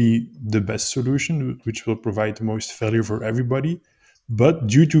overall will be the best solution, which will provide the most value for everybody. But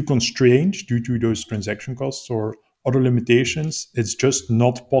due to constraints, due to those transaction costs or other limitations, it's just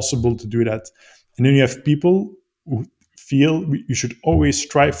not possible to do that. And then you have people who feel you should always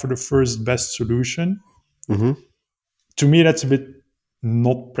strive for the first best solution. To me, that's a bit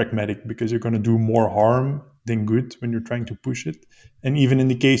not pragmatic, because you're going to do more harm than good when you're trying to push it. And even in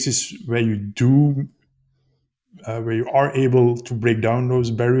the cases where you are able to break down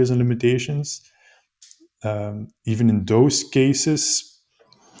those barriers and limitations, even in those cases,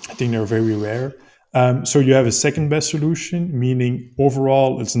 I think they're very rare. So you have a second best solution, meaning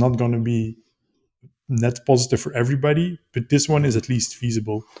overall it's not going to be net positive for everybody, but this one is at least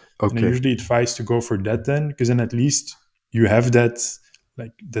feasible. Okay. And I usually advise to go for that then, because then at least you have that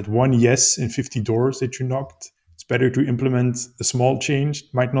one yes in 50 doors that you knocked. It's better to implement a small change.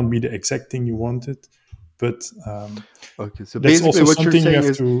 It might not be the exact thing you wanted, but okay. So basically what you're saying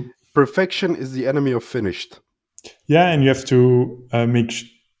is perfection is the enemy of finished. Yeah, and you have to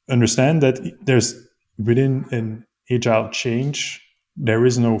understand that there's within an agile change, there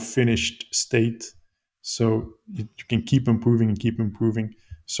is no finished state. So you can keep improving and keep improving.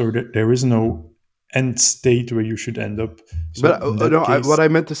 So that there is no end state where you should end up. So but what I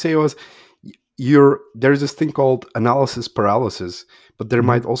meant to say was, there's this thing called analysis paralysis, but there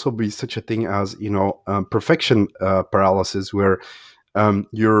might also be such a thing as perfection paralysis, where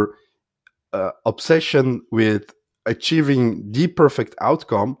your obsession with achieving the perfect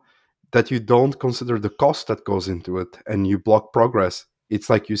outcome, that you don't consider the cost that goes into it, and you block progress. It's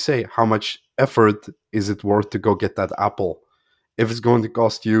like you say, how much effort is it worth to go get that apple? If it's going to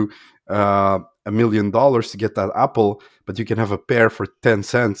cost you $1 million to get that apple, but you can have a pear for 10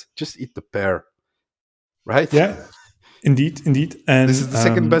 cents, just eat the pear, right? Yeah, indeed. And this is the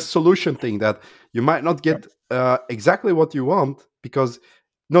second best solution thing, that you might not get exactly what you want, because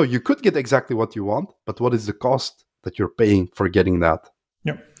no, you could get exactly what you want, but what is the cost that you're paying for getting that?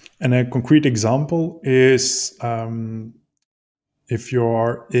 Yeah. And a concrete example is if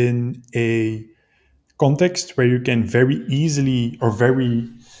you're in a context where you can very easily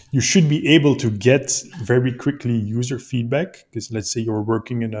you should be able to get very quickly user feedback, because let's say you're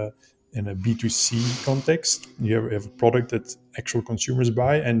working in a B2C context, you have a product that actual consumers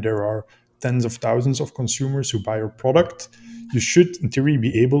buy, and there are tens of thousands of consumers who buy your product. You should, in theory,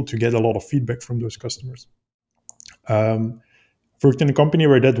 be able to get a lot of feedback from those customers. Worked in a company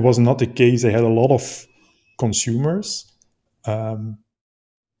where that was not the case. They had a lot of consumers,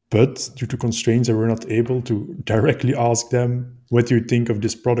 but due to constraints, they were not able to directly ask them, what do you think of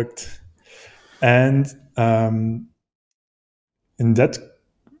this product? And in that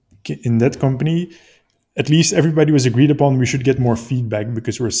company, at least everybody was agreed upon we should get more feedback,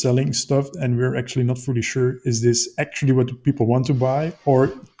 because we're selling stuff and we're actually not fully sure, is this actually what people want to buy,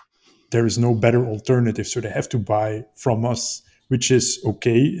 or there is no better alternative, so they have to buy from us, which is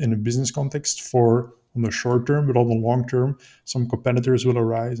okay in a business context for on the short term, but on the long term, some competitors will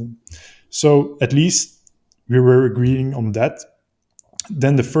arise. And so at least we were agreeing on that.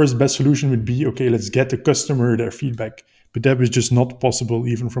 Then the first best solution would be, okay, let's get the customer their feedback. But that was just not possible,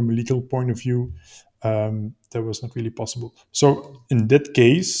 even from a legal point of view. That was not really possible. So in that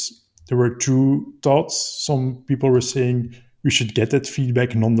case, there were two thoughts. Some people were saying we should get that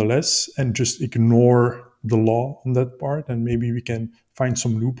feedback nonetheless and just ignore the law on that part, and maybe we can find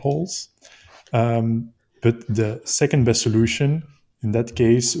some loopholes. But the second best solution in that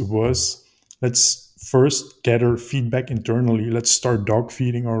case was, let's first gather feedback internally. Let's start dog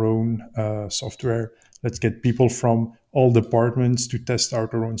feeding our own software. Let's get people from all departments to test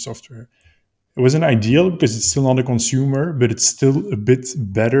out our own software. It wasn't ideal because it's still not a consumer, but it's still a bit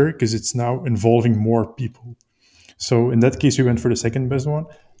better because it's now involving more people. So in that case, we went for the second best one.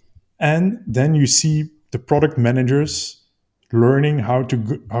 And then you see the product managers learning how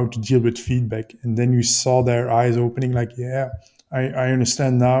to deal with feedback, and then you saw their eyes opening, like, yeah, I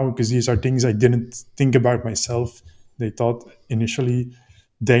understand now, because these are things I didn't think about myself. They thought initially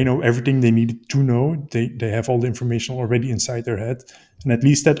they know everything they needed to know. They have all the information already inside their head, and at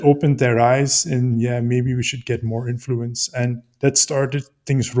least that opened their eyes, and yeah, maybe we should get more influence, and that started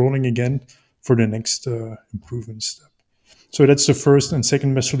things rolling again for the next improvement step. So that's the first and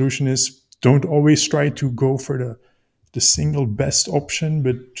second best solution. Is don't always try to go for the single best option,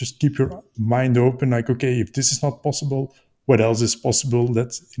 but just keep your mind open. Like, okay, if this is not possible, what else is possible?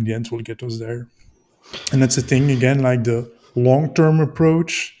 That in the end will get us there. And that's the thing again, like the long-term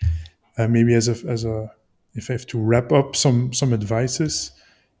approach. Maybe as a if I have to wrap up some advices,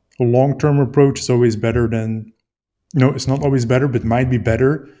 a long-term approach is always better than, it's not always better, but might be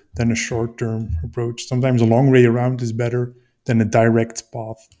better than a short-term approach. Sometimes a long way around is better than a direct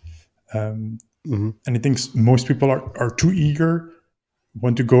path. And I think most people are too eager,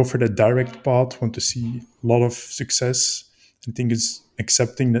 want to go for that direct path, want to see a lot of success. I think it's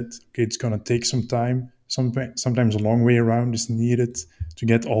accepting that, okay, it's going to take some time. Sometimes a long way around is needed to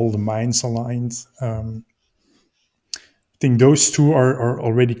get all the minds aligned. I think those two are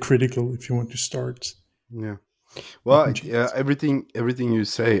already critical if you want to start. Yeah. Well, everything you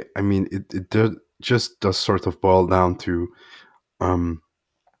say, I mean, it just does sort of boil down to,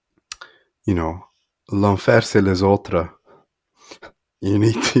 l'enfer c'est les autres. You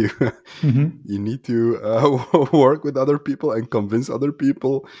need to you need to work with other people and convince other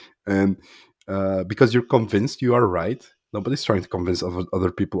people, and because you're convinced you are right. Nobody's trying to convince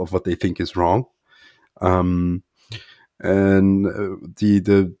other people of what they think is wrong. And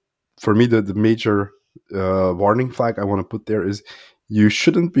the for me the major warning flag I want to put there is you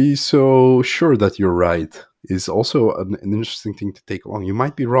shouldn't be so sure that you're right. Is also an interesting thing to take along. You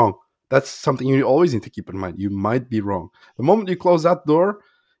might be wrong. That's something you always need to keep in mind. You might be wrong. The moment you close that door,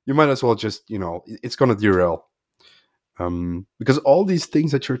 you might as well just, it's going to derail. Because all these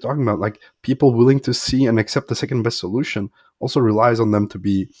things that you're talking about, like people willing to see and accept the second best solution, also relies on them to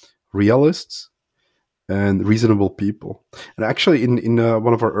be realists and reasonable people. And actually, in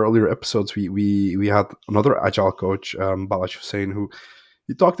one of our earlier episodes, we had another agile coach, Balazs Hussein, who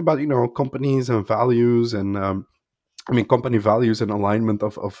he talked about companies and values, and company values and alignment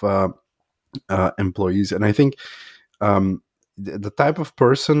of employees. And I think the type of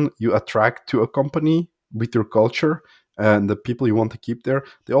person you attract to a company with your culture and the people you want to keep there,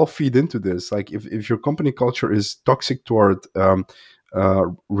 they all feed into this. Like if your company culture is toxic toward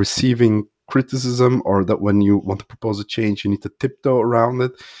receiving criticism, or that when you want to propose a change, you need to tiptoe around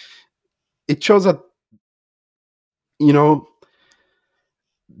it, it shows that,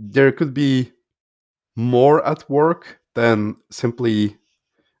 there could be more at work than simply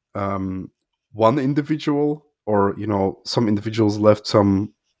one individual, or some individuals left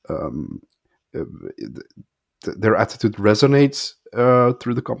some their attitude resonates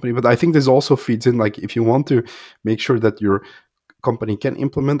through the company. But I think this also feeds in, like, if you want to make sure that your company can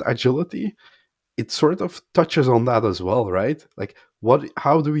implement agility, it sort of touches on that as well, right? Like,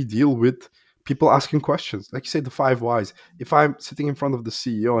 how do we deal with people asking questions? Like you say, the 5 whys. If I'm sitting in front of the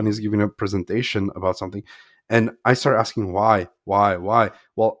CEO and he's giving a presentation about something, and I start asking why,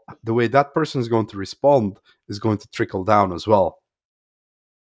 well, the way that person is going to respond is going to trickle down as well.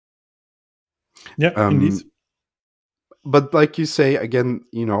 Yeah, indeed. But like you say, again,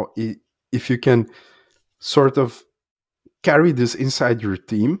 if you can sort of carry this inside your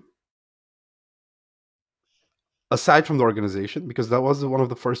team, aside from the organization, because that was one of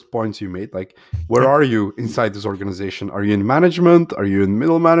the first points you made, like, where are you inside this organization? Are you in management? Are you in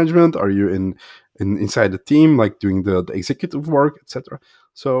middle management? Are you in inside the team, like doing the executive work, etc.?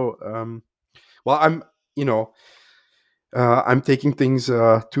 So, well, I'm, I'm taking things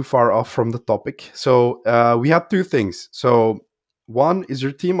too far off from the topic. So we have two things. So one, is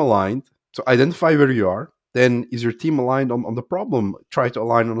your team aligned? So identify where you are. Then is your team aligned on the problem? Try to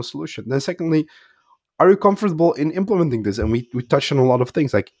align on a solution. Then secondly, are you comfortable in implementing this? And we touched on a lot of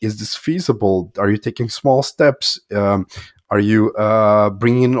things like, is this feasible? Are you taking small steps? Are you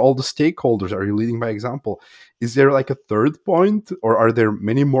bringing in all the stakeholders? Are you leading by example? Is there like a third point, or are there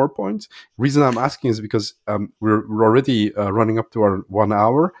many more points? Reason I'm asking is because we're already running up to our 1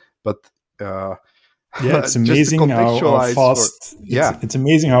 hour, but yeah, it's just to amazing how contextualize fast yeah. it's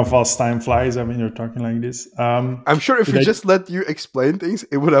amazing how fast time flies. I mean, you're talking like this. I'm sure if we just let you explain things,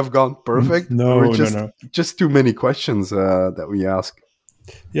 it would have gone perfect. No. Just too many questions that we ask.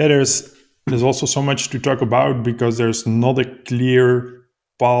 Yeah, there's also so much to talk about because there's not a clear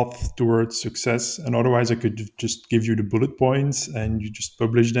path towards success. And otherwise, I could just give you the bullet points and you just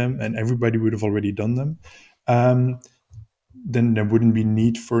publish them, and everybody would have already done them. Then there wouldn't be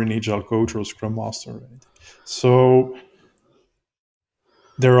need for an agile coach or a scrum master, right? So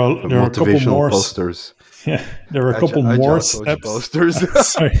there are a couple more posters. Yeah, there are a couple more steps. Posters.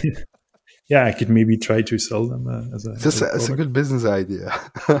 Sorry. Yeah, I could maybe try to sell them as a. It's a good business idea.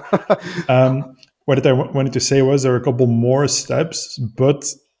 What I wanted to say was there are a couple more steps, but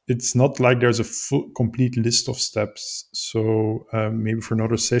it's not like there's a full, complete list of steps. So maybe for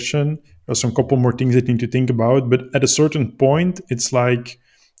another session, there's some couple more things that you need to think about. But at a certain point, it's like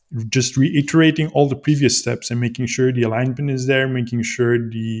just reiterating all the previous steps and making sure the alignment is there, making sure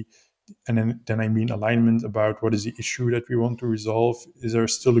and then I mean alignment about what is the issue that we want to resolve. Is there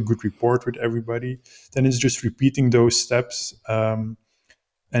still a good rapport with everybody? Then it's just repeating those steps.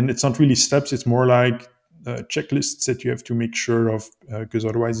 And it's not really steps, it's more like checklists that you have to make sure of, because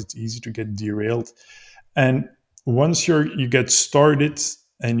otherwise it's easy to get derailed. And once you get started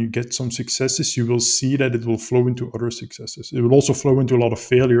and you get some successes, you will see that it will flow into other successes. It will also flow into a lot of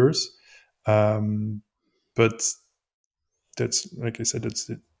failures. But that's, like I said, that's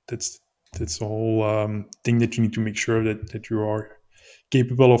the whole thing that you need to make sure that you are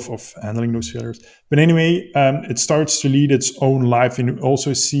capable of handling those failures. But anyway, it starts to lead its own life, and you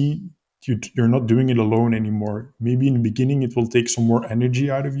also see you're not doing it alone anymore. Maybe in the beginning it will take some more energy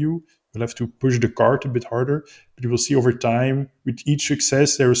out of you. You'll have to push the cart a bit harder, but you will see over time, with each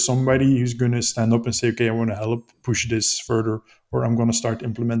success, there is somebody who's going to stand up and say, okay, I want to help push this further, or I'm going to start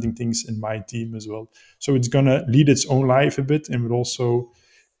implementing things in my team as well. So it's going to lead its own life a bit, and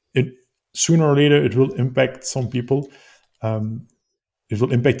sooner or later, it will impact some people. It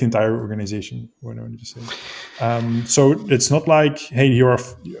will impact the entire organization, what I wanted to say. So it's not like, hey,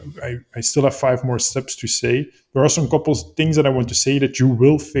 I still have 5 more steps to say. There are some couple things that I want to say that you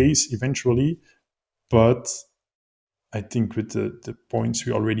will face eventually, but I think with the points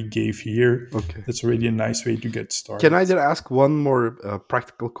we already gave here, okay, that's already a nice way to get started. Can I just ask one more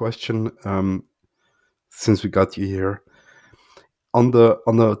practical question, since we got you here? On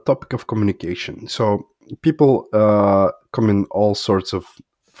the topic of communication, so people come in all sorts of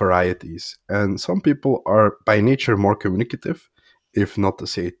varieties, and some people are by nature more communicative, if not to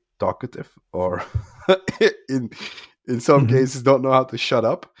say talkative, or in some cases don't know how to shut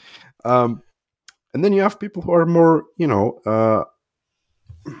up. And then you have people who are more,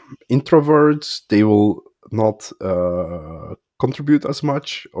 introverts. They will not contribute as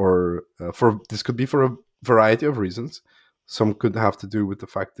much, or this could be for a variety of reasons. Some could have to do with the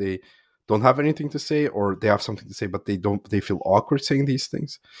fact they don't have anything to say, or they have something to say, but they feel awkward saying these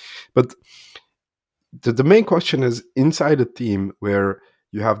things. But the main question is, inside a team where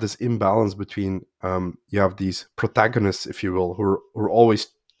you have this imbalance between, you have these protagonists, if you will, who always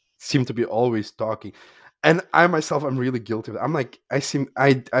seem to be always talking. And I myself, I'm really guilty of it. I'm like,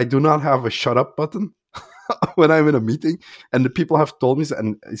 I do not have a shut up button when I'm in a meeting, and the people have told me,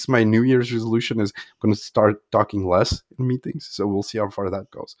 and it's my New Year's resolution is I'm going to start talking less in meetings. So we'll see how far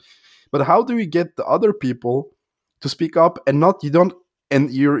that goes. But how do we get the other people to speak up and you don't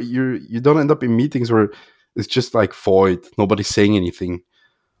end up in meetings where it's just like void, nobody's saying anything?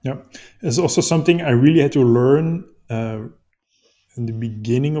 Yeah, it's also something I really had to learn in the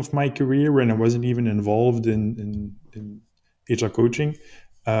beginning of my career, when I wasn't even involved in HR coaching.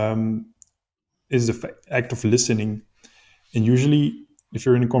 Is the act of listening. And usually, if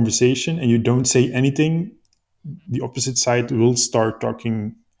you're in a conversation and you don't say anything, the opposite side will start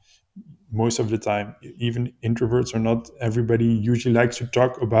talking most of the time. Even introverts or not, everybody usually likes to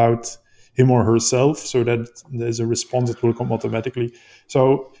talk about him or herself, so that there's a response that will come automatically.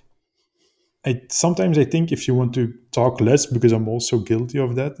 So sometimes I think if you want to talk less, because I'm also guilty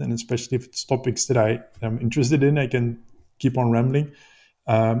of that, and especially if it's topics that I am interested in, I can keep on rambling.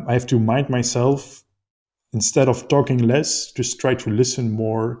 I have to mind myself instead of talking less, just try to listen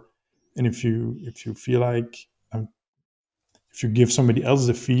more. And if you feel like if you give somebody else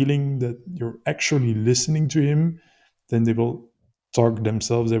the feeling that you're actually listening to him, then they will talk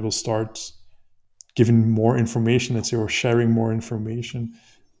themselves. They will start giving more information, let's say, or sharing more information.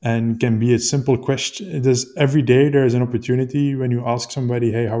 And can be a simple question. It is every day there is an opportunity when you ask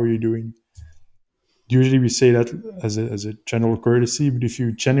somebody, "Hey, how are you doing?" Usually we say that as a general courtesy, but if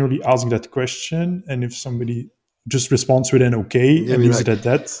you genuinely ask that question, and if somebody just responds with an okay Yeah, and be leaves like, it at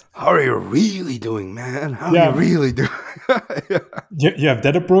that, how are you really doing, man? How are you yeah, really doing? Yeah. you have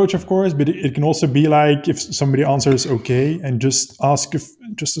that approach, of course, but it can also be like if somebody answers okay and just ask if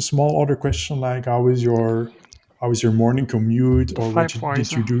just a small other question like how was your morning commute, The or what Flypwise.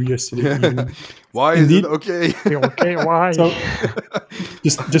 did you do yesterday evening? Why is it Indeed. okay? Okay, why? So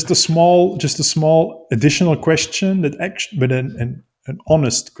just a small additional question that actually, but an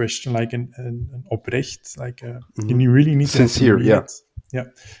honest question, like an oprecht, like Mhm. you really need to have to Sincere, mean yeah. it. Yeah.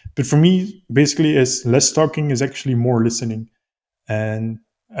 But for me, basically, is less talking is actually more listening. And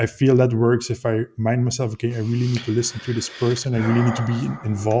I feel that works if I mind myself, okay, I really need to listen to this person. I really need to be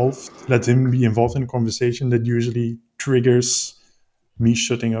involved, let him be involved in a conversation. That usually triggers me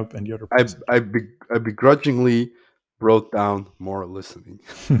shutting up and the other I person I, I begrudgingly wrote down more listening.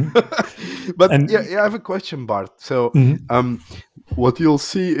 talking. But yeah, And I have a question, Bart. So, mhm, what you'll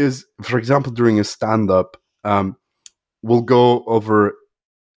see is, for example, during a stand-up, we'll go over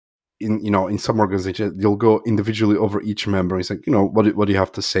in some organizations, you'll go individually over each member. It's like, what do you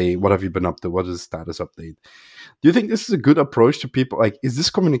have to say? What have you been up to? What is the status update? Do you think this is a good approach to people? Like, is this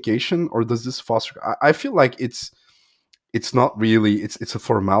communication or does this foster? I feel like it's not really. It's a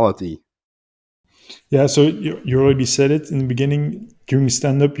formality. yeah, so you already said it in the beginning. During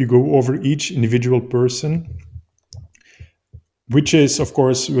stand up, you go over each individual person, which is, of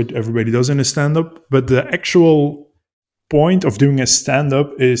course, what everybody does in a stand up. But the actual point of doing a stand up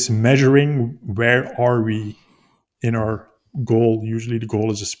is measuring where are we in our goal. Usually, the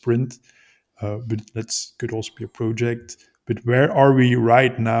goal is a sprint, but that could also be a project. But where are we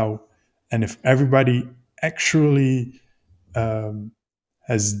right now? And if everybody actually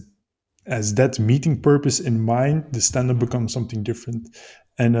has that meeting purpose in mind, the stand-up becomes something different.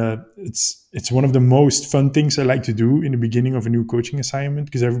 And it's one of the most fun things I like to do in the beginning of a new coaching assignment,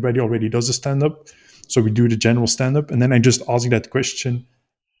 because everybody already does a stand-up. So we do the general stand-up, and then I just ask that question: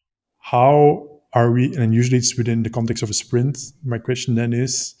 how are we? And usually it's within the context of a sprint. My question then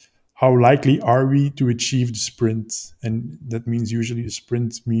is, how likely are we to achieve the sprint? And that means usually the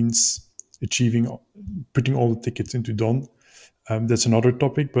sprint means achieving, putting all the tickets into done. That's another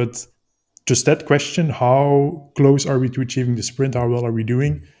topic, but just that question: how close are we to achieving the sprint? How well are we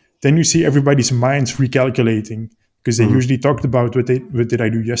doing? Then you see everybody's minds recalculating, because they Mhm. usually talked about what did I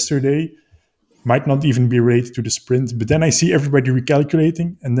do yesterday, might not even be related to the sprint. But then I see everybody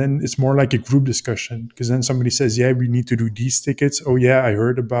recalculating, and then it's more like a group discussion, because then somebody says, yeah, we need to do these tickets. Oh yeah, I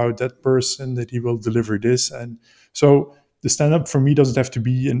heard about that person, that he will deliver this. And so the stand up for me doesn't have to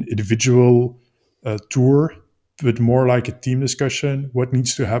be an individual tour, but more like a team discussion. What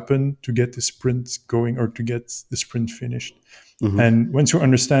needs to happen to get the sprint going, or to get the sprint finished? Mhm. And once you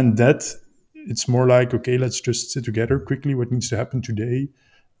understand that, it's more like, okay, let's just sit together quickly. What needs to happen today?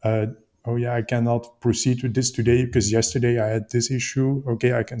 Uh, oh yeah, I cannot proceed with this today because yesterday I had this issue.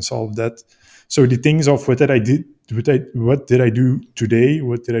 Okay, I can solve that. So the things of what did I did, what did I do today?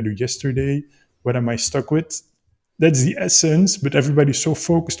 What did I do yesterday? What am I stuck with? That's the essence. But everybody's so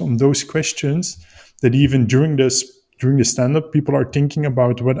focused on those questions that even during the stand up, people are thinking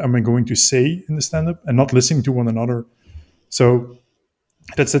about what am I going to say in the stand up and not listening to one another. So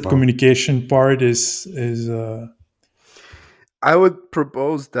that's that Wow. communication part is. I would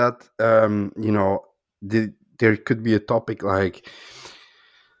propose that there could be a topic like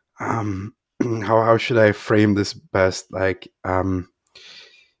how should I frame this best? Like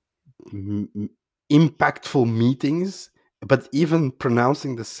impactful meetings, but even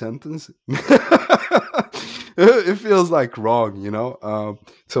pronouncing the sentence it feels like wrong,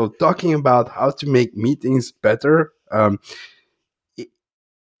 so talking about how to make meetings better, it,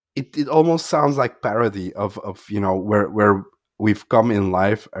 it almost sounds like parody of where we've come in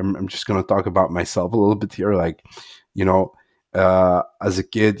life. I'm just going to talk about myself a little bit here, like you know as a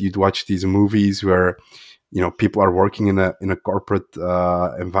kid you'd watch these movies where people are working in a corporate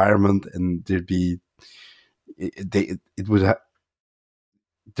environment, and there'd be it would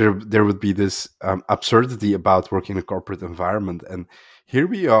there would be this absurdity about working in a corporate environment. And here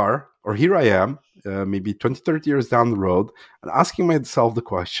we are, or here I am, maybe 20, 30 years down the road, and asking myself the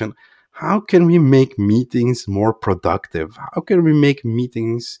question, how can we make meetings more productive? How can we make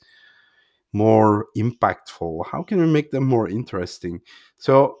meetings more impactful? How can we make them more interesting?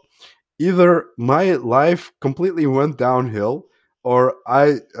 So either my life completely went downhill, or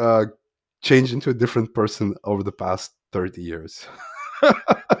I changed into a different person over the past 30 years. Because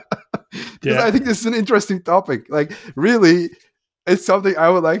Yeah. I think this is an interesting topic. Like, really, it's something I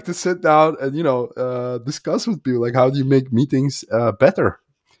would like to sit down and discuss with people. Like, how do you make meetings better?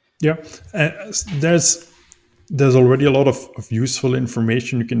 Yeah, there's already a lot of useful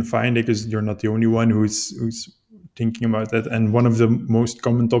information you can find, because you're not the only one who's thinking about that. And one of the most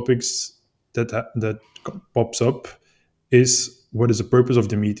common topics that pops up is, what is the purpose of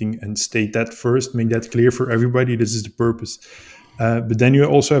the meeting, and state that first, make that clear for everybody. This is the purpose. But then you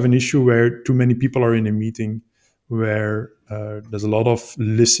also have an issue where too many people are in a meeting, where there's a lot of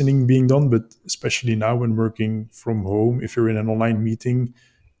listening being done. But especially now, when working from home, if you're in an online meeting,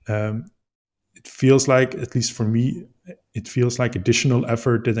 it feels like, at least for me, it feels like additional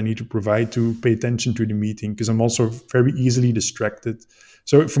effort that I need to provide to pay attention to the meeting, because I'm also very easily distracted.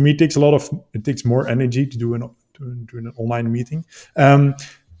 So for me, it takes more energy to do an online meeting.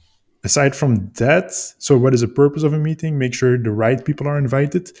 Aside from that, so what is the purpose of a meeting? Make sure the right people are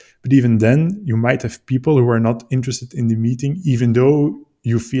invited. But even then, you might have people who are not interested in the meeting, even though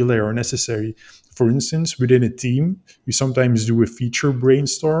you feel they are necessary. For instance, within a team, we sometimes do a feature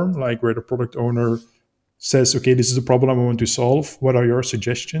brainstorm, like where the product owner says, okay, this is a problem I want to solve. What are your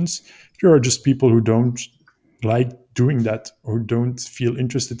suggestions? There are just people who don't like doing that, or don't feel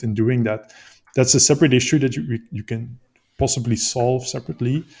interested in doing that. That's a separate issue that you can possibly solve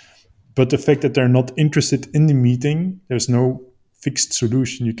separately. But the fact that they're not interested in the meeting, there's no fixed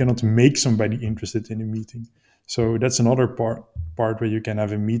solution. You cannot make somebody interested in a meeting. So that's another part where you can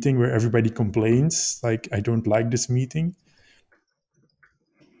have a meeting where everybody complains, like, I don't like this meeting.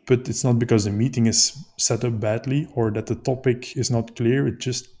 But it's not because the meeting is set up badly or that the topic is not clear. It's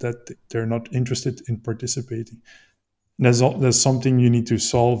just that they're not interested in participating. There's something you need to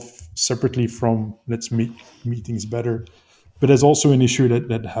solve separately from, let's make meetings better. But there's also an issue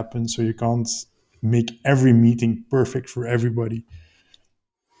that happens. So you can't make every meeting perfect for everybody.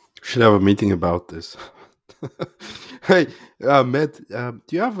 We should have a meeting about this. Hey, Matt, do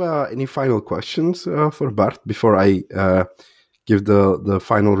you have any final questions for Bart before I give the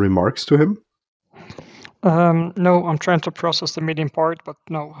final remarks to him? No, I'm trying to process the meeting part, but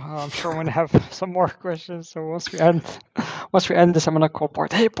no, I'm sure I'm gonna have some more questions. So once we end this, I'm gonna call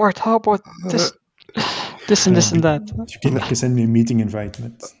Bart. Hey, Bart, how about this, this and this and that? You can send me a meeting invite,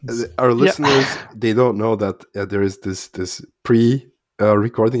 Matt. Our listeners, they don't know that there is this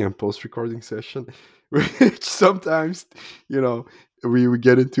pre-recording and post-recording session, which sometimes, we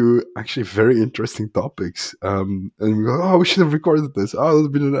get into actually very interesting topics, and we go, oh, we should have recorded this. Oh, there's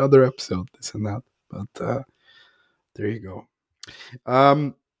been another episode, this and that. But there you go.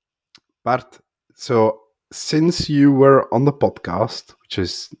 Bart, so since you were on the podcast, which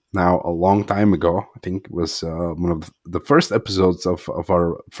is now a long time ago, I think it was one of the first episodes of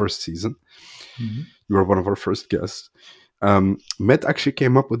our first season. Mm-hmm. You were one of our first guests. Matt actually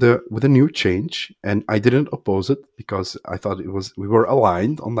came up with a new change, and I didn't oppose it because I thought we were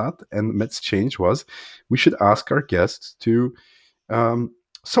aligned on that. And Matt's change was, we should ask our guests to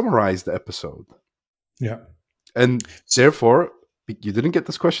summarize the episode. Yeah. And therefore, you didn't get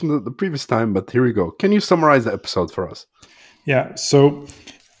this question the previous time, but here we go. Can you summarize the episode for us? Yeah. So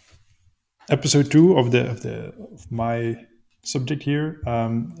episode 2 of my subject here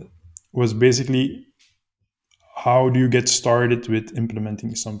was basically, how do you get started with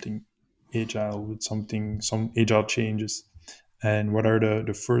implementing something agile, with some agile changes, and what are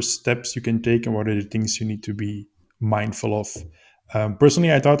the first steps you can take, and what are the things you need to be mindful of.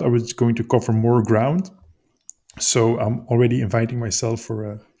 Personally, I thought I was going to cover more ground, so I'm already inviting myself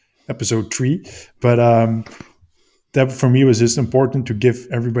for episode 3. But that for me was just important to give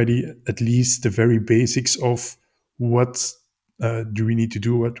everybody at least the very basics of what do we need to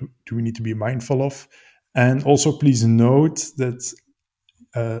do, what do we need to be mindful of. And also, please note that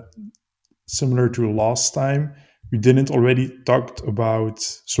similar to last time, we didn't already talked about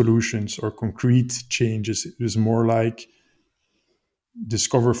solutions or concrete changes. It was more like,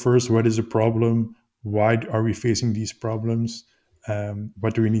 discover first, what is the problem? Why are we facing these problems?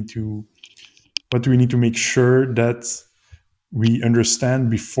 What do we need to make sure that we understand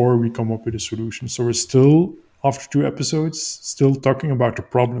before we come up with a solution? So we're still, after 2 episodes, still talking about the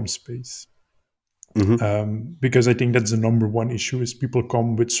problem space. Mm-hmm. Because I think that's the number one issue, is people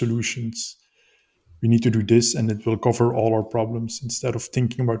come with solutions. We need to do this and it will cover all our problems, instead of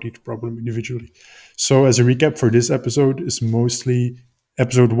thinking about each problem individually. So as a recap for this episode, is mostly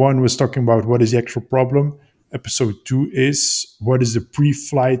episode 1 was talking about what is the actual problem. episode 2 is what is the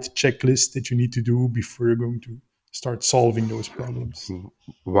pre-flight checklist that you need to do before you're going to start solving those problems.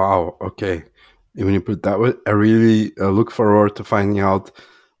 Wow. Okay. When you put it that way, I really look forward to finding out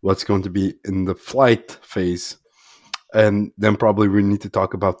what's going to be in the flight phase. And then probably we need to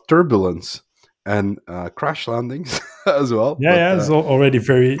talk about turbulence and crash landings as well. Yeah, it's already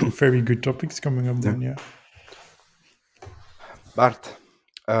very, very good topics coming up then, yeah. Bart,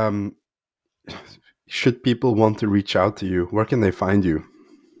 should people want to reach out to you, where can they find you?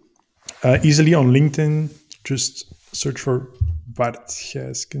 Easily on LinkedIn, just search for Bart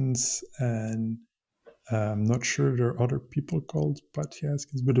Gijskens, and I'm not sure there are other people called Bart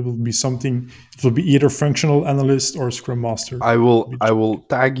Gijskens, but it will be something. It will be either functional analyst or Scrum Master. I will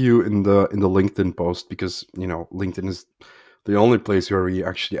tag you in the LinkedIn post, because LinkedIn is the only place where we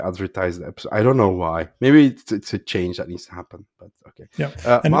actually advertise the episode. I don't know why. Maybe it's a change that needs to happen. But okay. Yeah.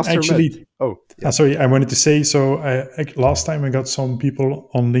 And Master actually, sorry, I wanted to say. So last time I got some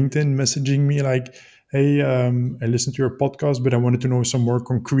people on LinkedIn messaging me like, "Hey, I listened to your podcast, but I wanted to know some more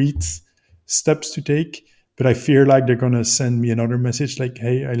concrete steps to take." But I fear like they're gonna send me another message like,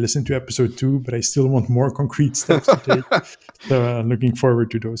 "Hey, I listened to episode 2, but I still want more concrete steps to take." So I'm looking forward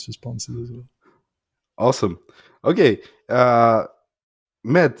to those responses as well. Awesome. Okay,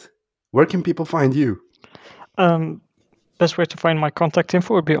 Med, where can people find you? Best way to find my contact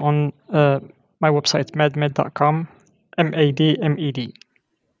info would be on my website, madmed.com, MADMED.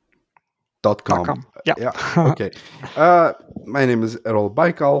 .com. Yeah. Okay. My name is Errol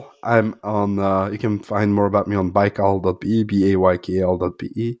Baikal. I'm on. You can find more about me on baikal.be,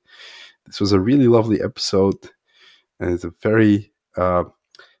 baykl.be. This was a really lovely episode, and it's a very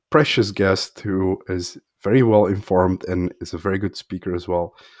precious guest who is very well informed and is a very good speaker as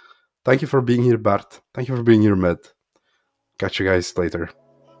well. Thank you for being here, Bart. Thank you for being here, Med. Catch you guys later.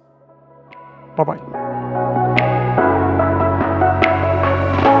 Bye-bye.